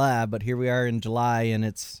blah, but here we are in July, and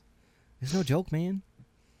it's no joke, man.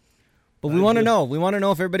 But we want to know. We want to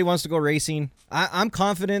know if everybody wants to go racing. I'm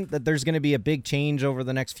confident that there's going to be a big change over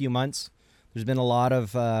the next few months. There's been a lot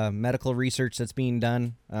of medical research that's being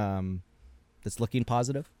done that's looking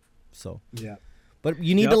positive. So Yeah. But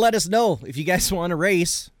you need to let us know if you guys want to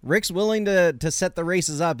race. Rick's willing to set the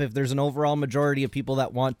races up if there's an overall majority of people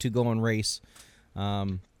that want to go and race.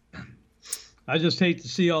 I just hate to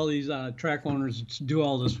see all these track owners do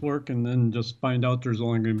all this work and then just find out there's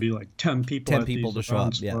only going to be like 10 people. 10 people to show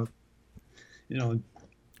up. Yeah. But, you know.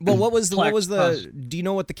 Well, what was the? Do you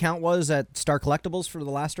know what the count was at Star Collectibles for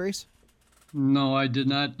the last race? No, I did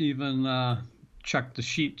not even check the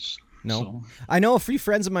sheets. No, so. I know a few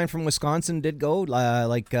friends of mine from Wisconsin did go.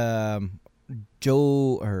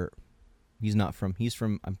 Joe, or he's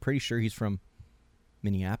from. I'm pretty sure he's from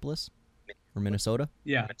Minneapolis or Minnesota.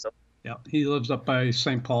 Yeah. Yeah, he lives up by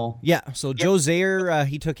St. Paul. Yeah, so Joe Zayer,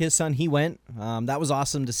 he took his son. He went. That was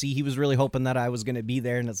awesome to see. He was really hoping that I was going to be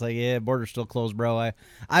there, and it's like, yeah, border's still closed, bro.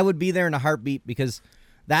 I would be there in a heartbeat because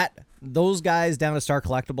those guys down at Star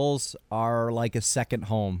Collectibles are like a second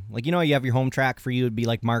home. Like, you know, you have your home track for you. It'd be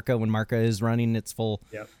like Marca when Marca is running its full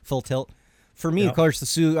tilt. For me, of course, the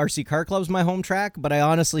Sioux RC Car Club's my home track, but I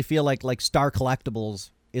honestly feel like Star Collectibles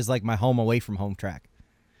is like my home away from home track.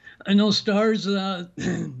 I know Stars,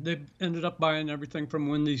 they ended up buying everything from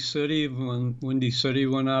Windy City when Windy City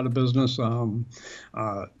went out of business.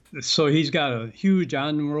 So he's got a huge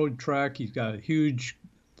on-road track. He's got a huge,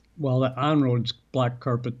 the on-road's black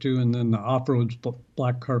carpet too, and then the off-road's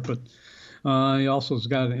black carpet. He also has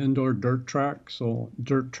got an indoor dirt track, so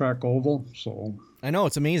dirt track oval. So I know,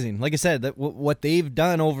 it's amazing. Like I said, that what they've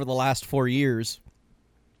done over the last 5 years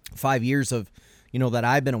of, that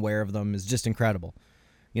I've been aware of them is just incredible.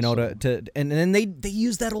 And then they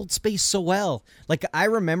use that old space so well. Like, I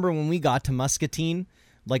remember when we got to Muscatine,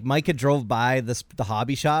 like Micah drove by the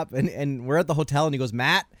hobby shop and we're at the hotel and he goes,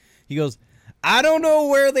 Matt, I don't know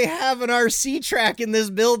where they have an RC track in this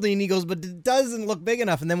building. He goes, but it doesn't look big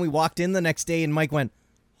enough. And then we walked in the next day and Mike went,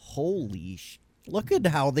 holy look at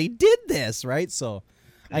how they did this, right? So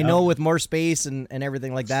yeah. I know with more space and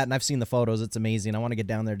everything like that, and I've seen the photos, it's amazing. I want to get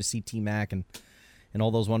down there to see T-Mac and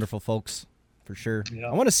all those wonderful folks. For sure. Yeah.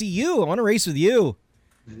 I want to see you. I want to race with you.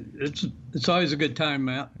 It's always a good time,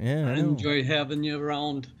 Matt. Yeah, I enjoy having you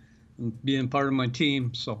around and being part of my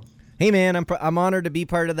team. So, hey, man, I'm honored to be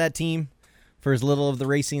part of that team for as little of the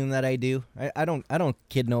racing that I do. I don't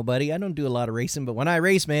kid nobody. I don't do a lot of racing, but when I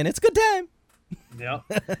race, man, it's a good time. Yeah.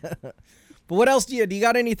 But what else do you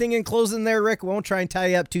got anything in closing there, Rick? We won't try and tie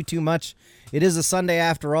you up too much. It is a Sunday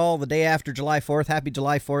after all, the day after July 4th. Happy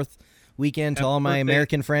July 4th. Weekend to all my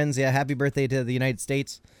American friends. Yeah, happy birthday to the United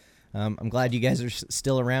States. I'm glad you guys are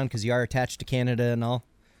still around because you are attached to Canada and all.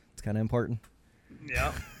 It's kind of important.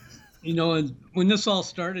 Yeah. When this all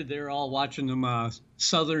started, they were all watching them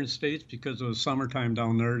southern states because it was summertime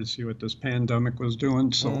down there to see what this pandemic was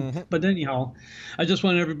doing. So, But anyhow, I just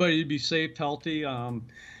want everybody to be safe, healthy,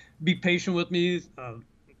 be patient with me.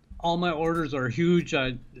 All my orders are huge.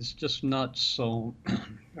 It's just nuts. So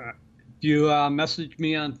you message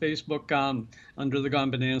me on Facebook under the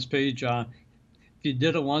Gone Bananas page. If you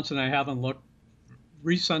did it once and I haven't looked,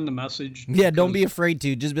 resend the message. Yeah, don't be afraid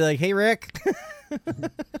to. Just be like, hey, Rick.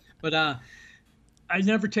 But I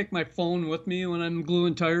never take my phone with me when I'm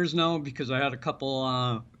gluing tires now because I had a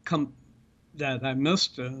couple that I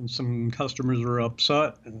missed and some customers were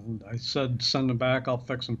upset. And I said, send them back. I'll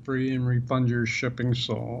fix them free and refund your shipping.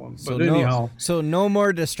 Anyhow. So no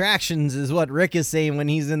more distractions is what Rick is saying when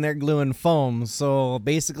he's in there gluing foams. So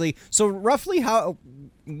basically, roughly how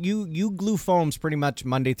you glue foams pretty much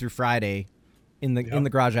Monday through Friday in the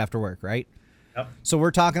garage after work, right? Yep. So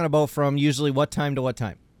we're talking about from usually what time to what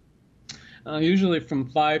time? Usually from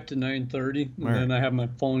 5 to 9:30. And then I have my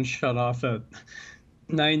phone shut off at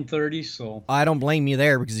 9:30. So I don't blame you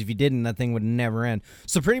there because if you didn't, that thing would never end.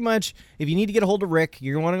 So pretty much, if you need to get a hold of Rick,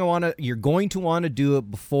 you're going to want to do it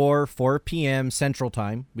before 4 p.m. Central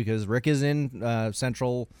Time because Rick is in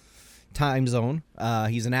Central Time Zone.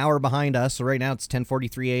 He's an hour behind us, so right now it's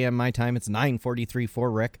 10:43 a.m. my time. It's 9:43 for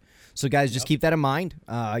Rick. So guys, just keep that in mind.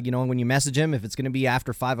 When you message him, if it's going to be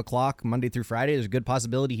after 5 o'clock Monday through Friday, there's a good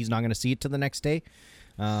possibility he's not going to see it till the next day.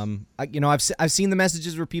 I've seen the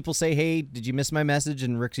messages where people say, hey, did you miss my message?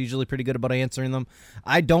 And Rick's usually pretty good about answering them.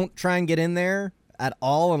 I don't try and get in there at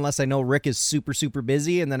all unless I know Rick is super, super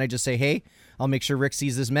busy. And then I just say, hey, I'll make sure Rick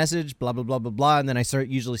sees this message, blah, blah, blah, blah, blah. And then I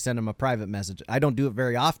usually send him a private message. I don't do it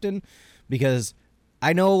very often because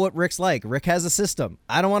I know what Rick's like. Rick has a system.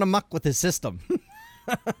 I don't want to muck with his system.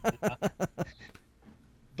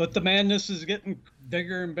 but the madness is getting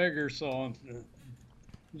bigger and bigger. So,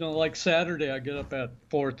 like Saturday, I get up at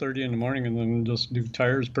 4:30 in the morning and then just do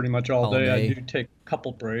tires pretty much all day. I do take a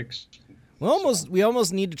couple breaks. We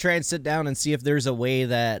almost need to try and sit down and see if there's a way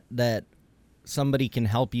that somebody can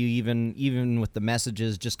help you, even with the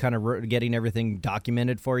messages, just kind of getting everything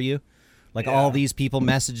documented for you. Like all these people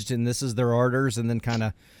messaged and this is their orders, and then kind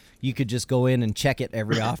of you could just go in and check it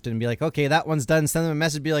every often and be like, okay, that one's done. Send them a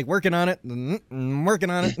message, be like, working on it,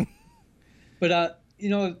 working on it. But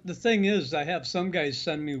the thing is, I have some guys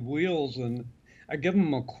send me wheels and I give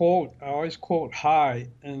them a quote. I always quote high,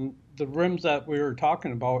 and the rims that we were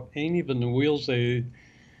talking about ain't even the wheels they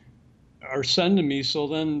are sending me. So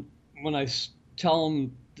then when I tell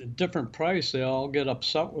them a different price, they all get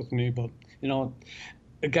upset with me. But,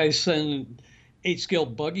 a guy's sending 8-scale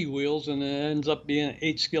buggy wheels and it ends up being an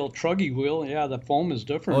 8-scale truggy wheel. Yeah, the foam is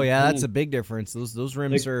different. Oh, yeah, that's a big difference. Those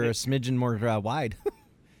rims are a smidgen more wide.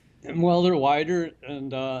 Well, they're wider,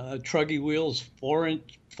 and a truggy wheel is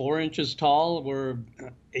 4 inches tall, where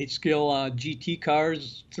 8-scale GT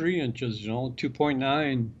cars 3 inches.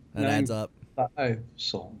 2.9. That adds up. 5.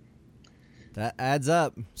 So that adds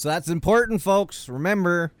up. So that's important, folks.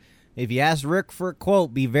 Remember, if you ask Rick for a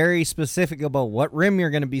quote, be very specific about what rim you're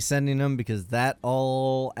going to be sending them, because that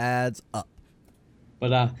all adds up.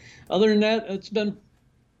 But other than that, it's been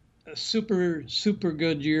a super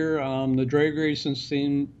good year. The drag racing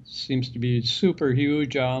scene seems to be super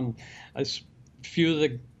huge. A few of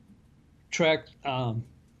the track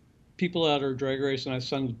people that are drag racing, I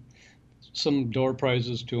send some door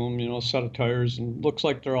prizes to them, a set of tires, and looks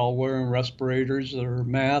like they're all wearing respirators or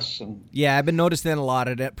masks. And yeah, I've been noticing a lot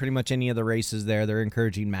of it. Pretty much any of the races there, they're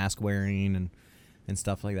encouraging mask wearing and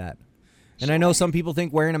stuff like that. And I know some people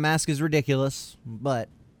think wearing a mask is ridiculous, but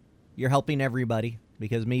you're helping everybody,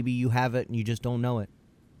 because maybe you have it and you just don't know it.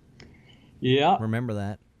 Yeah. Remember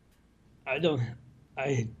that.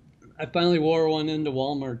 I finally wore one into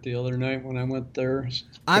Walmart the other night when I went there.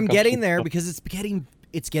 I'm getting there because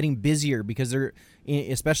it's getting busier, because they're,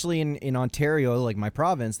 especially in Ontario, like my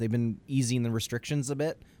province, they've been easing the restrictions a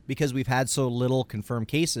bit because we've had so little confirmed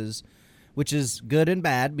cases, which is good and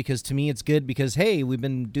bad. Because to me it's good because, hey, we've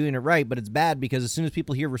been doing it right, but it's bad because as soon as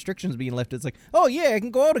people hear restrictions being lifted, it's like, oh yeah, I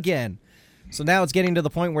can go out again. So now it's getting to the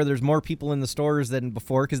point where there's more people in the stores than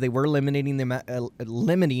before, because they were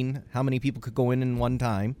limiting how many people could go in one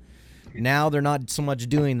time. Now they're not so much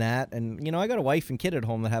doing that. And, I got a wife and kid at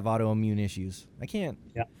home that have autoimmune issues. I can't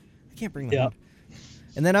bring that up.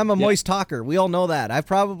 And then I'm a moist talker. We all know that. I've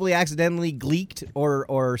probably accidentally gleeked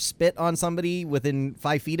or spit on somebody within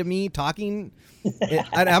 5 feet of me talking.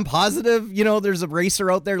 I'm positive, there's a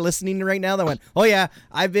racer out there listening right now that went, oh yeah,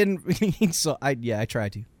 I've been, I try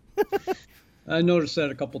to. I noticed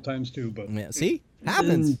that a couple times too, but yeah, see,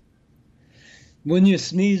 happens. When you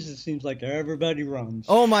sneeze, it seems like everybody runs.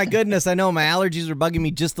 Oh my goodness, I know my allergies were bugging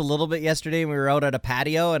me just a little bit yesterday. We were out at a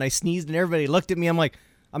patio and I sneezed and everybody looked at me. I'm like,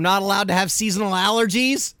 I'm not allowed to have seasonal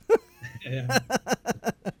allergies. Yeah.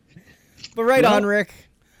 But right on, Rick.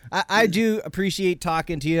 I do appreciate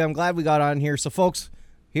talking to you. I'm glad we got on here. So folks,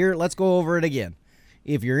 here, let's go over it again.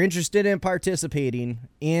 If you're interested in participating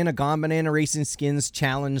in a Gone Banana Racing Skins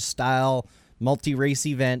challenge style multi-race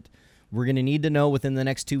event, we're going to need to know within the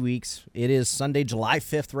next 2 weeks. It is Sunday, July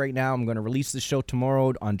 5th right now. I'm going to release the show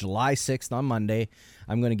tomorrow on July 6th on Monday.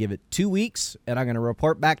 I'm going to give it 2 weeks, and I'm going to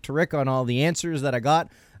report back to Rick on all the answers that I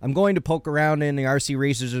got. I'm going to poke around in the RC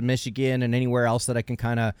Racers of Michigan and anywhere else that I can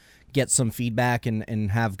kind of get some feedback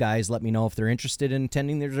and have guys let me know if they're interested in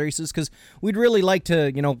attending these races, because we'd really like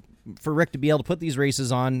to, for Rick to be able to put these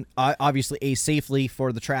races on, obviously, safely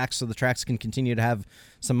for the tracks, so the tracks can continue to have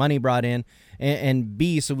some money brought in, and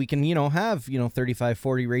B, so we can, have, 35,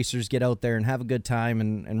 40 racers get out there and have a good time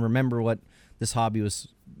and remember what this hobby was,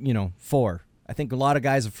 for. I think a lot of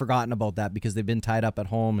guys have forgotten about that because they've been tied up at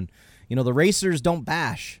home, and, the racers don't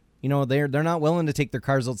bash. They're not willing to take their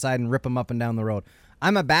cars outside and rip them up and down the road.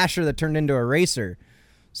 I'm a basher that turned into a racer.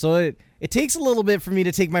 So it takes a little bit for me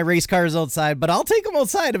to take my race cars outside, but I'll take them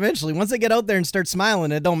outside eventually. Once I get out there and start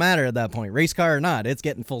smiling, it don't matter at that point. Race car or not, it's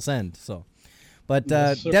getting full send. So, but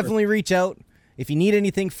definitely reach out. If you need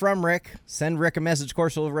anything from Rick, send Rick a message, of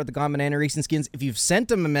course, over at the Gone Banana Racing Skins. If you've sent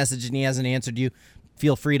him a message and he hasn't answered you,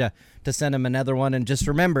 feel free to send him another one. And just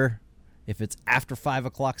remember, if it's after 5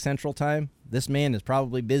 o'clock Central Time, this man is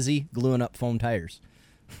probably busy gluing up foam tires.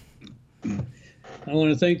 I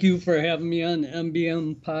want to thank you for having me on the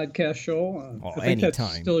MBM podcast show. I think anytime.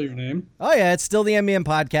 That's still your name. Oh, yeah, it's still the MBM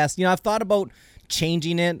podcast. I've thought about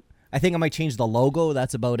changing it. I think I might change the logo.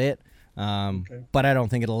 That's about it. Okay. But I don't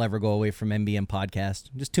think it'll ever go away from MBM podcast.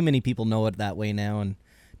 Just too many people know it that way now. And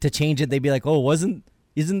to change it, they'd be like, oh, wasn't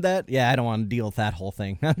Isn't that? Yeah, I don't want to deal with that whole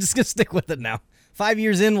thing. I'm just going to stick with it now. 5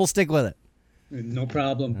 years in, we'll stick with it. No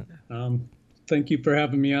problem. Thank you for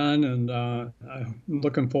having me on, and I'm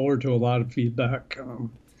looking forward to a lot of feedback.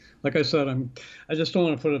 Like I said, I just don't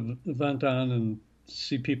want to put an event on and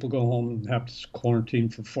see people go home and have to quarantine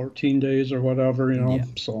for 14 days or whatever, Yeah.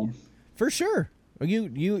 So For sure.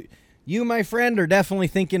 You, my friend, are definitely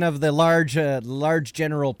thinking of the large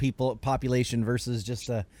general population versus just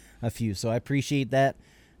a few. So I appreciate that.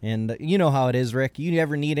 And you know how it is, Rick. You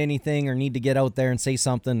ever need anything or need to get out there and say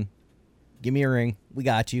something, give me a ring. We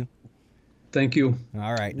got you. Thank you.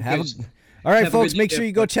 All right. All right, Folks, make sure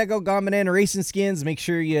you go check out Gone Banana Racing Skins. Make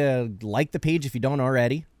sure you like the page if you don't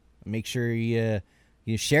already. Make sure you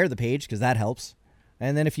share the page because that helps.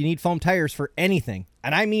 And then if you need foam tires for anything,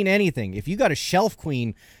 and I mean anything, if you got a Shelf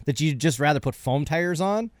Queen that you'd just rather put foam tires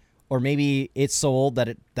on, or maybe it's so old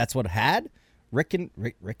that that's what it had, Rick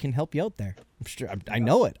can help you out there. I'm sure. I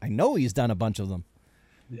know it. I know he's done a bunch of them.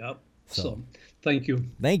 Yep. So thank you.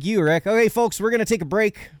 Thank you, Rick. Okay, folks, we're going to take a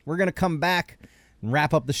break. We're going to come back and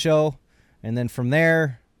wrap up the show. And then from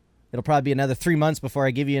there, it'll probably be another 3 months before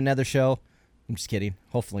I give you another show. I'm just kidding.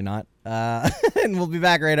 Hopefully not. And we'll be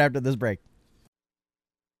back right after this break.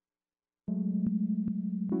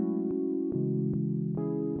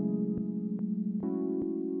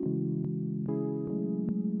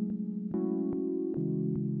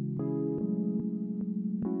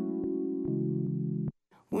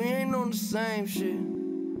 We ain't on the same shit,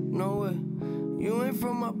 no way. You ain't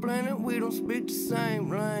from my planet, we don't speak the same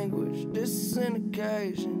language. This is an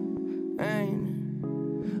occasion, ain't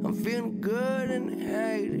it? I'm feeling good and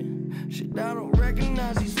hated. Shit, I don't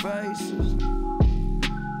recognize these faces.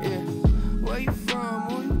 Yeah, where you from,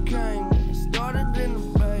 who you came with? Started in the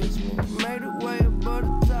basement, made it way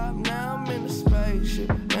above the top. Now I'm in the spaceship,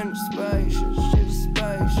 and the spacious, shit is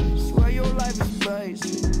spacious. Where your life is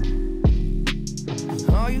basic.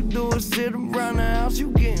 All you do is sit around the house,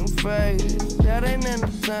 you getting faded. That ain't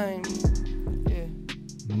entertainment.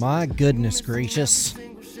 Yeah. My goodness gracious.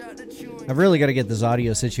 I've really got to get this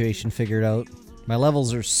audio situation figured out. My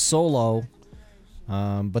levels are so low,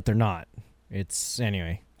 but they're not.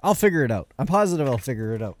 Anyway, I'll figure it out. I'm positive I'll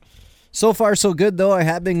figure it out. So far, so good, though. I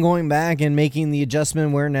have been going back and making the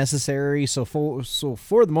adjustment where necessary. So for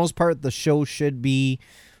the most part, the show should be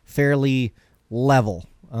fairly level.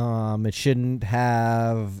 It shouldn't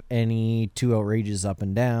have any too outrageous up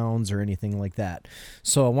and downs or anything like that.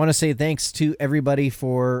 So I want to say thanks to everybody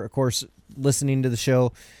for, of course, listening to the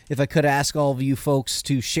show. If I could ask all of you folks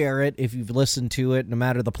to share it if you've listened to it, no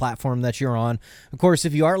matter the platform that you're on. Of course,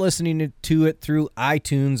 if you are listening to it through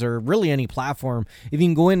iTunes or really any platform, if you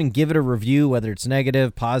can go in and give it a review, whether it's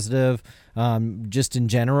negative, positive, just in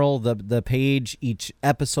general, the page, each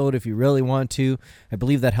episode, if you really want to. I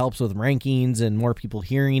believe that helps with rankings and more people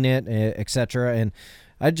hearing it, etc. And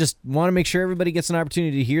I just want to make sure everybody gets an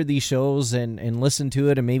opportunity to hear these shows and listen to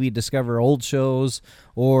it and maybe discover old shows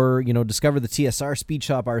or, discover the TSR Speed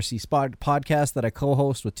Shop RC podcast that I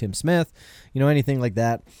co-host with Tim Smith, anything like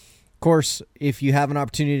that. Of course, if you have an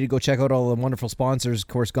opportunity to go check out all the wonderful sponsors, of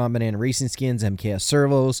course, Gone Banana Racing Skins, MKS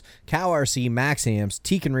Servos, Cow RC, Max Amps,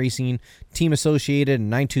 Tekin Racing, Team Associated, and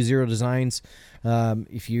 920 Designs.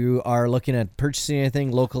 If you are looking at purchasing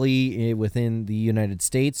anything locally within the United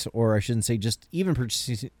States, or I shouldn't say just even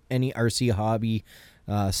purchasing any RC hobby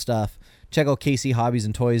stuff, check out KC Hobbies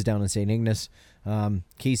and Toys down in St. Ignace.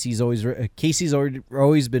 Casey's always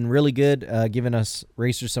been really good, giving us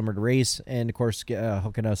racers somewhere to race, and of course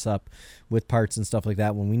hooking us up with parts and stuff like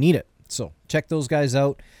that when we need it. So check those guys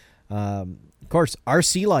out. Of course,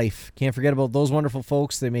 RC Life, can't forget about those wonderful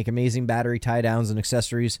folks. They make amazing battery tie downs and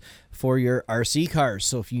accessories for your RC cars.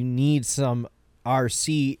 So if you need some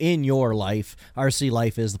RC in your life, RC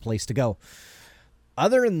Life is the place to go.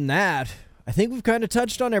 Other than that, I think we've kind of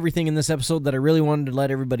touched on everything in this episode that I really wanted to let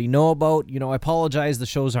everybody know about. I apologize the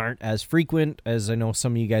shows aren't as frequent as I know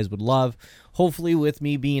some of you guys would love. Hopefully with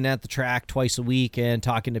me being at the track twice a week and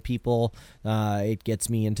talking to people, it gets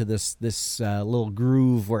me into this little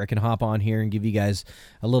groove where I can hop on here and give you guys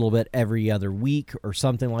a little bit every other week or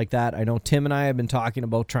something like that. I know Tim and I have been talking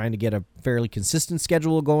about trying to get a fairly consistent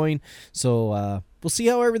schedule going, so we'll see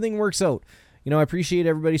how everything works out. I appreciate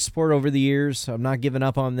everybody's support over the years. I'm not giving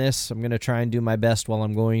up on this. I'm going to try and do my best while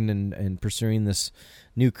I'm going and pursuing this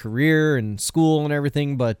new career and school and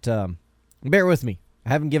everything, but bear with me. I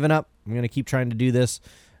haven't given up. I'm going to keep trying to do this,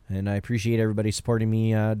 and I appreciate everybody supporting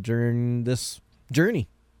me during this journey.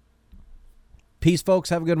 Peace, folks.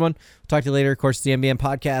 Have a good one. We'll talk to you later. Of course, the NBN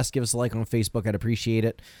podcast. Give us a like on Facebook. I'd appreciate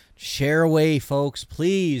it. Share away, folks.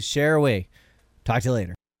 Please share away. Talk to you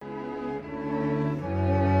later.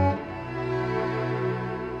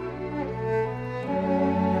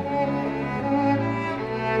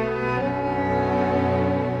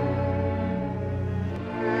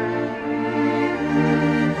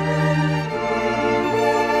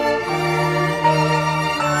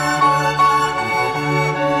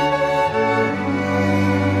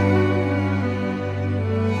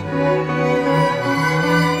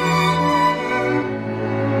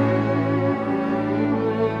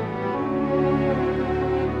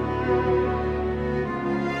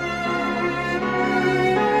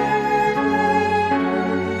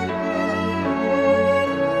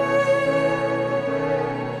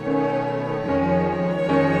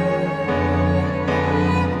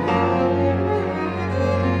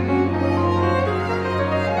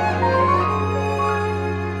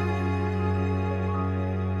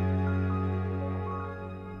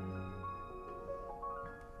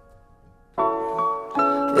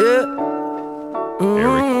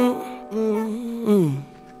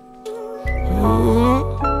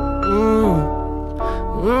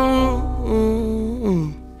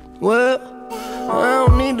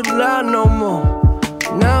 need to lie no more.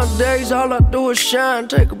 Nowadays all I do is shine,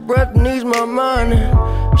 take a breath and ease my mind,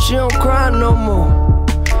 and she don't cry no more.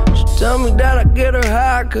 She tell me that I get her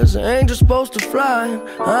high, cause an angel's supposed to fly, and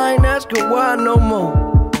I ain't asking why no more.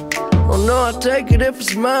 Oh no, I take it if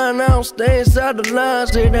it's mine, I don't stay inside the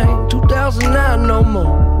lines, it ain't 2009 no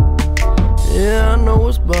more. Yeah, I know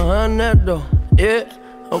what's behind that door, yeah.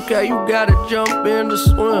 Okay, you gotta jump in to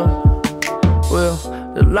swim. Well,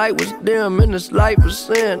 the light was dim and this light was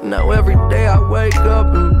sin. Now every day I wake up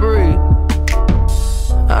and breathe.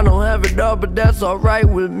 I don't have it all, but that's alright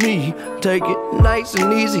with me. Take it nice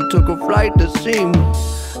and easy, took a flight to see me.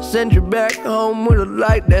 Send you back home with a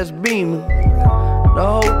light that's beaming. The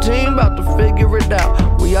whole team about to figure it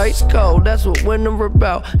out. We ice cold, that's what winter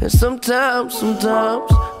about. And sometimes,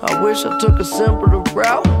 I wish I took a simpler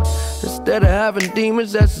route. Instead of having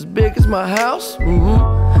demons that's as big as my house.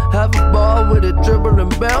 Have a ball with it, dribble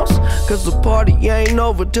and bounce. Cause the party ain't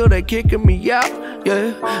over till they kicking me out.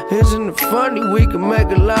 Yeah, isn't it funny? We can make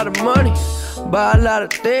a lot of money, buy a lot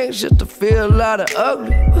of things just to feel a lot of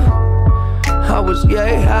ugly. I was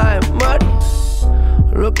yay high and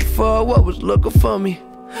muddy, looking for what was looking for me.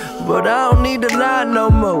 But I don't need to lie no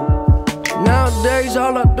more. Nowadays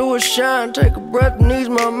all I do is shine, take a breath and ease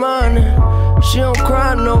my mind, and she don't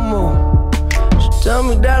cry no more. She tell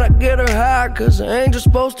me that I get her high, cause an angel's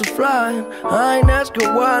supposed to fly, and I ain't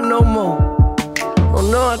asking why no more. Oh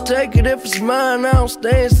no, I take it if it's mine, I don't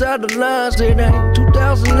stay inside the lines, it ain't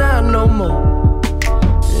 2009 no more.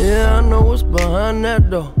 Yeah, I know what's behind that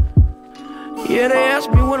door. Yeah, they ask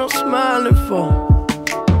me what I'm smiling for.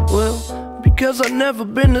 Well, because I've never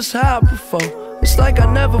been this high before. It's like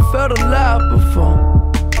I never felt alive before.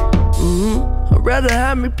 I'd rather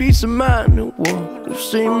have me peace of mind than war. You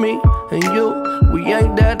see me and you, we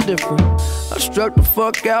ain't that different. I struck the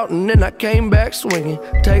fuck out and then I came back swinging.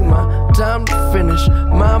 Take my time to finish,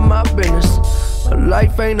 mind my business. A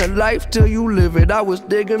life ain't a life till you live it. I was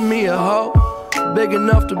digging me a hole big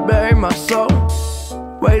enough to bury my soul.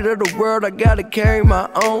 Weight of the world, I gotta carry my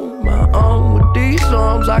own. With these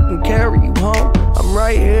arms, I can carry you home. I'm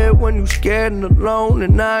right here when you scared and alone,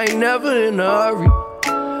 and I ain't never in a hurry.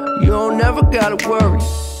 You don't never gotta worry,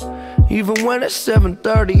 even when it's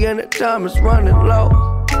 7:30 and the time is running low.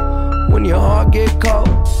 When your heart get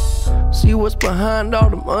cold, see what's behind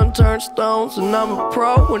all them unturned stones. And I'm a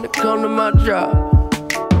pro when it come to my job,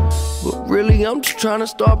 but really I'm just trying to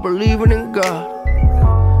start believing in God.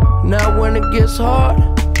 Now when it gets hard,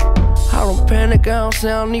 I don't panic, I don't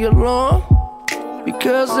sound the alarm,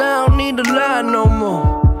 because I don't need to lie no more.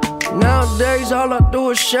 Nowadays all I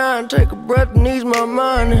do is shine, take a breath and ease my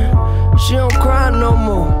mind, and she don't cry no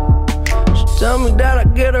more. She tell me that I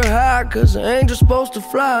get her high, cause an angel's supposed to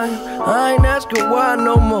fly, I ain't asking why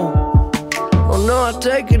no more. Oh no, I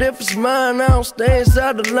take it if it's mine, I don't stay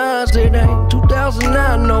inside the lines, it ain't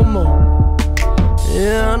 2009 no more.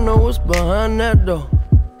 Yeah, I know what's behind that door.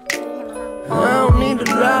 I don't need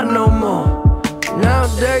to lie no more.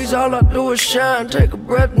 Nowadays all I do is shine, take a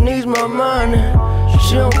breath and ease my mind, and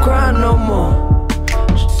she don't cry no more.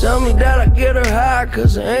 She tell me that I get her high,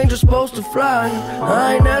 cause an angel's supposed to fly,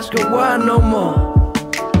 I ain't asking why no more.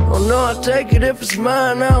 Oh no, I take it if it's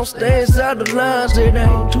mine, I don't stay inside the lines, it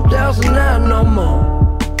ain't 2009 no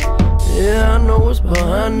more. Yeah, I know what's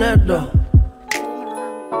behind that door.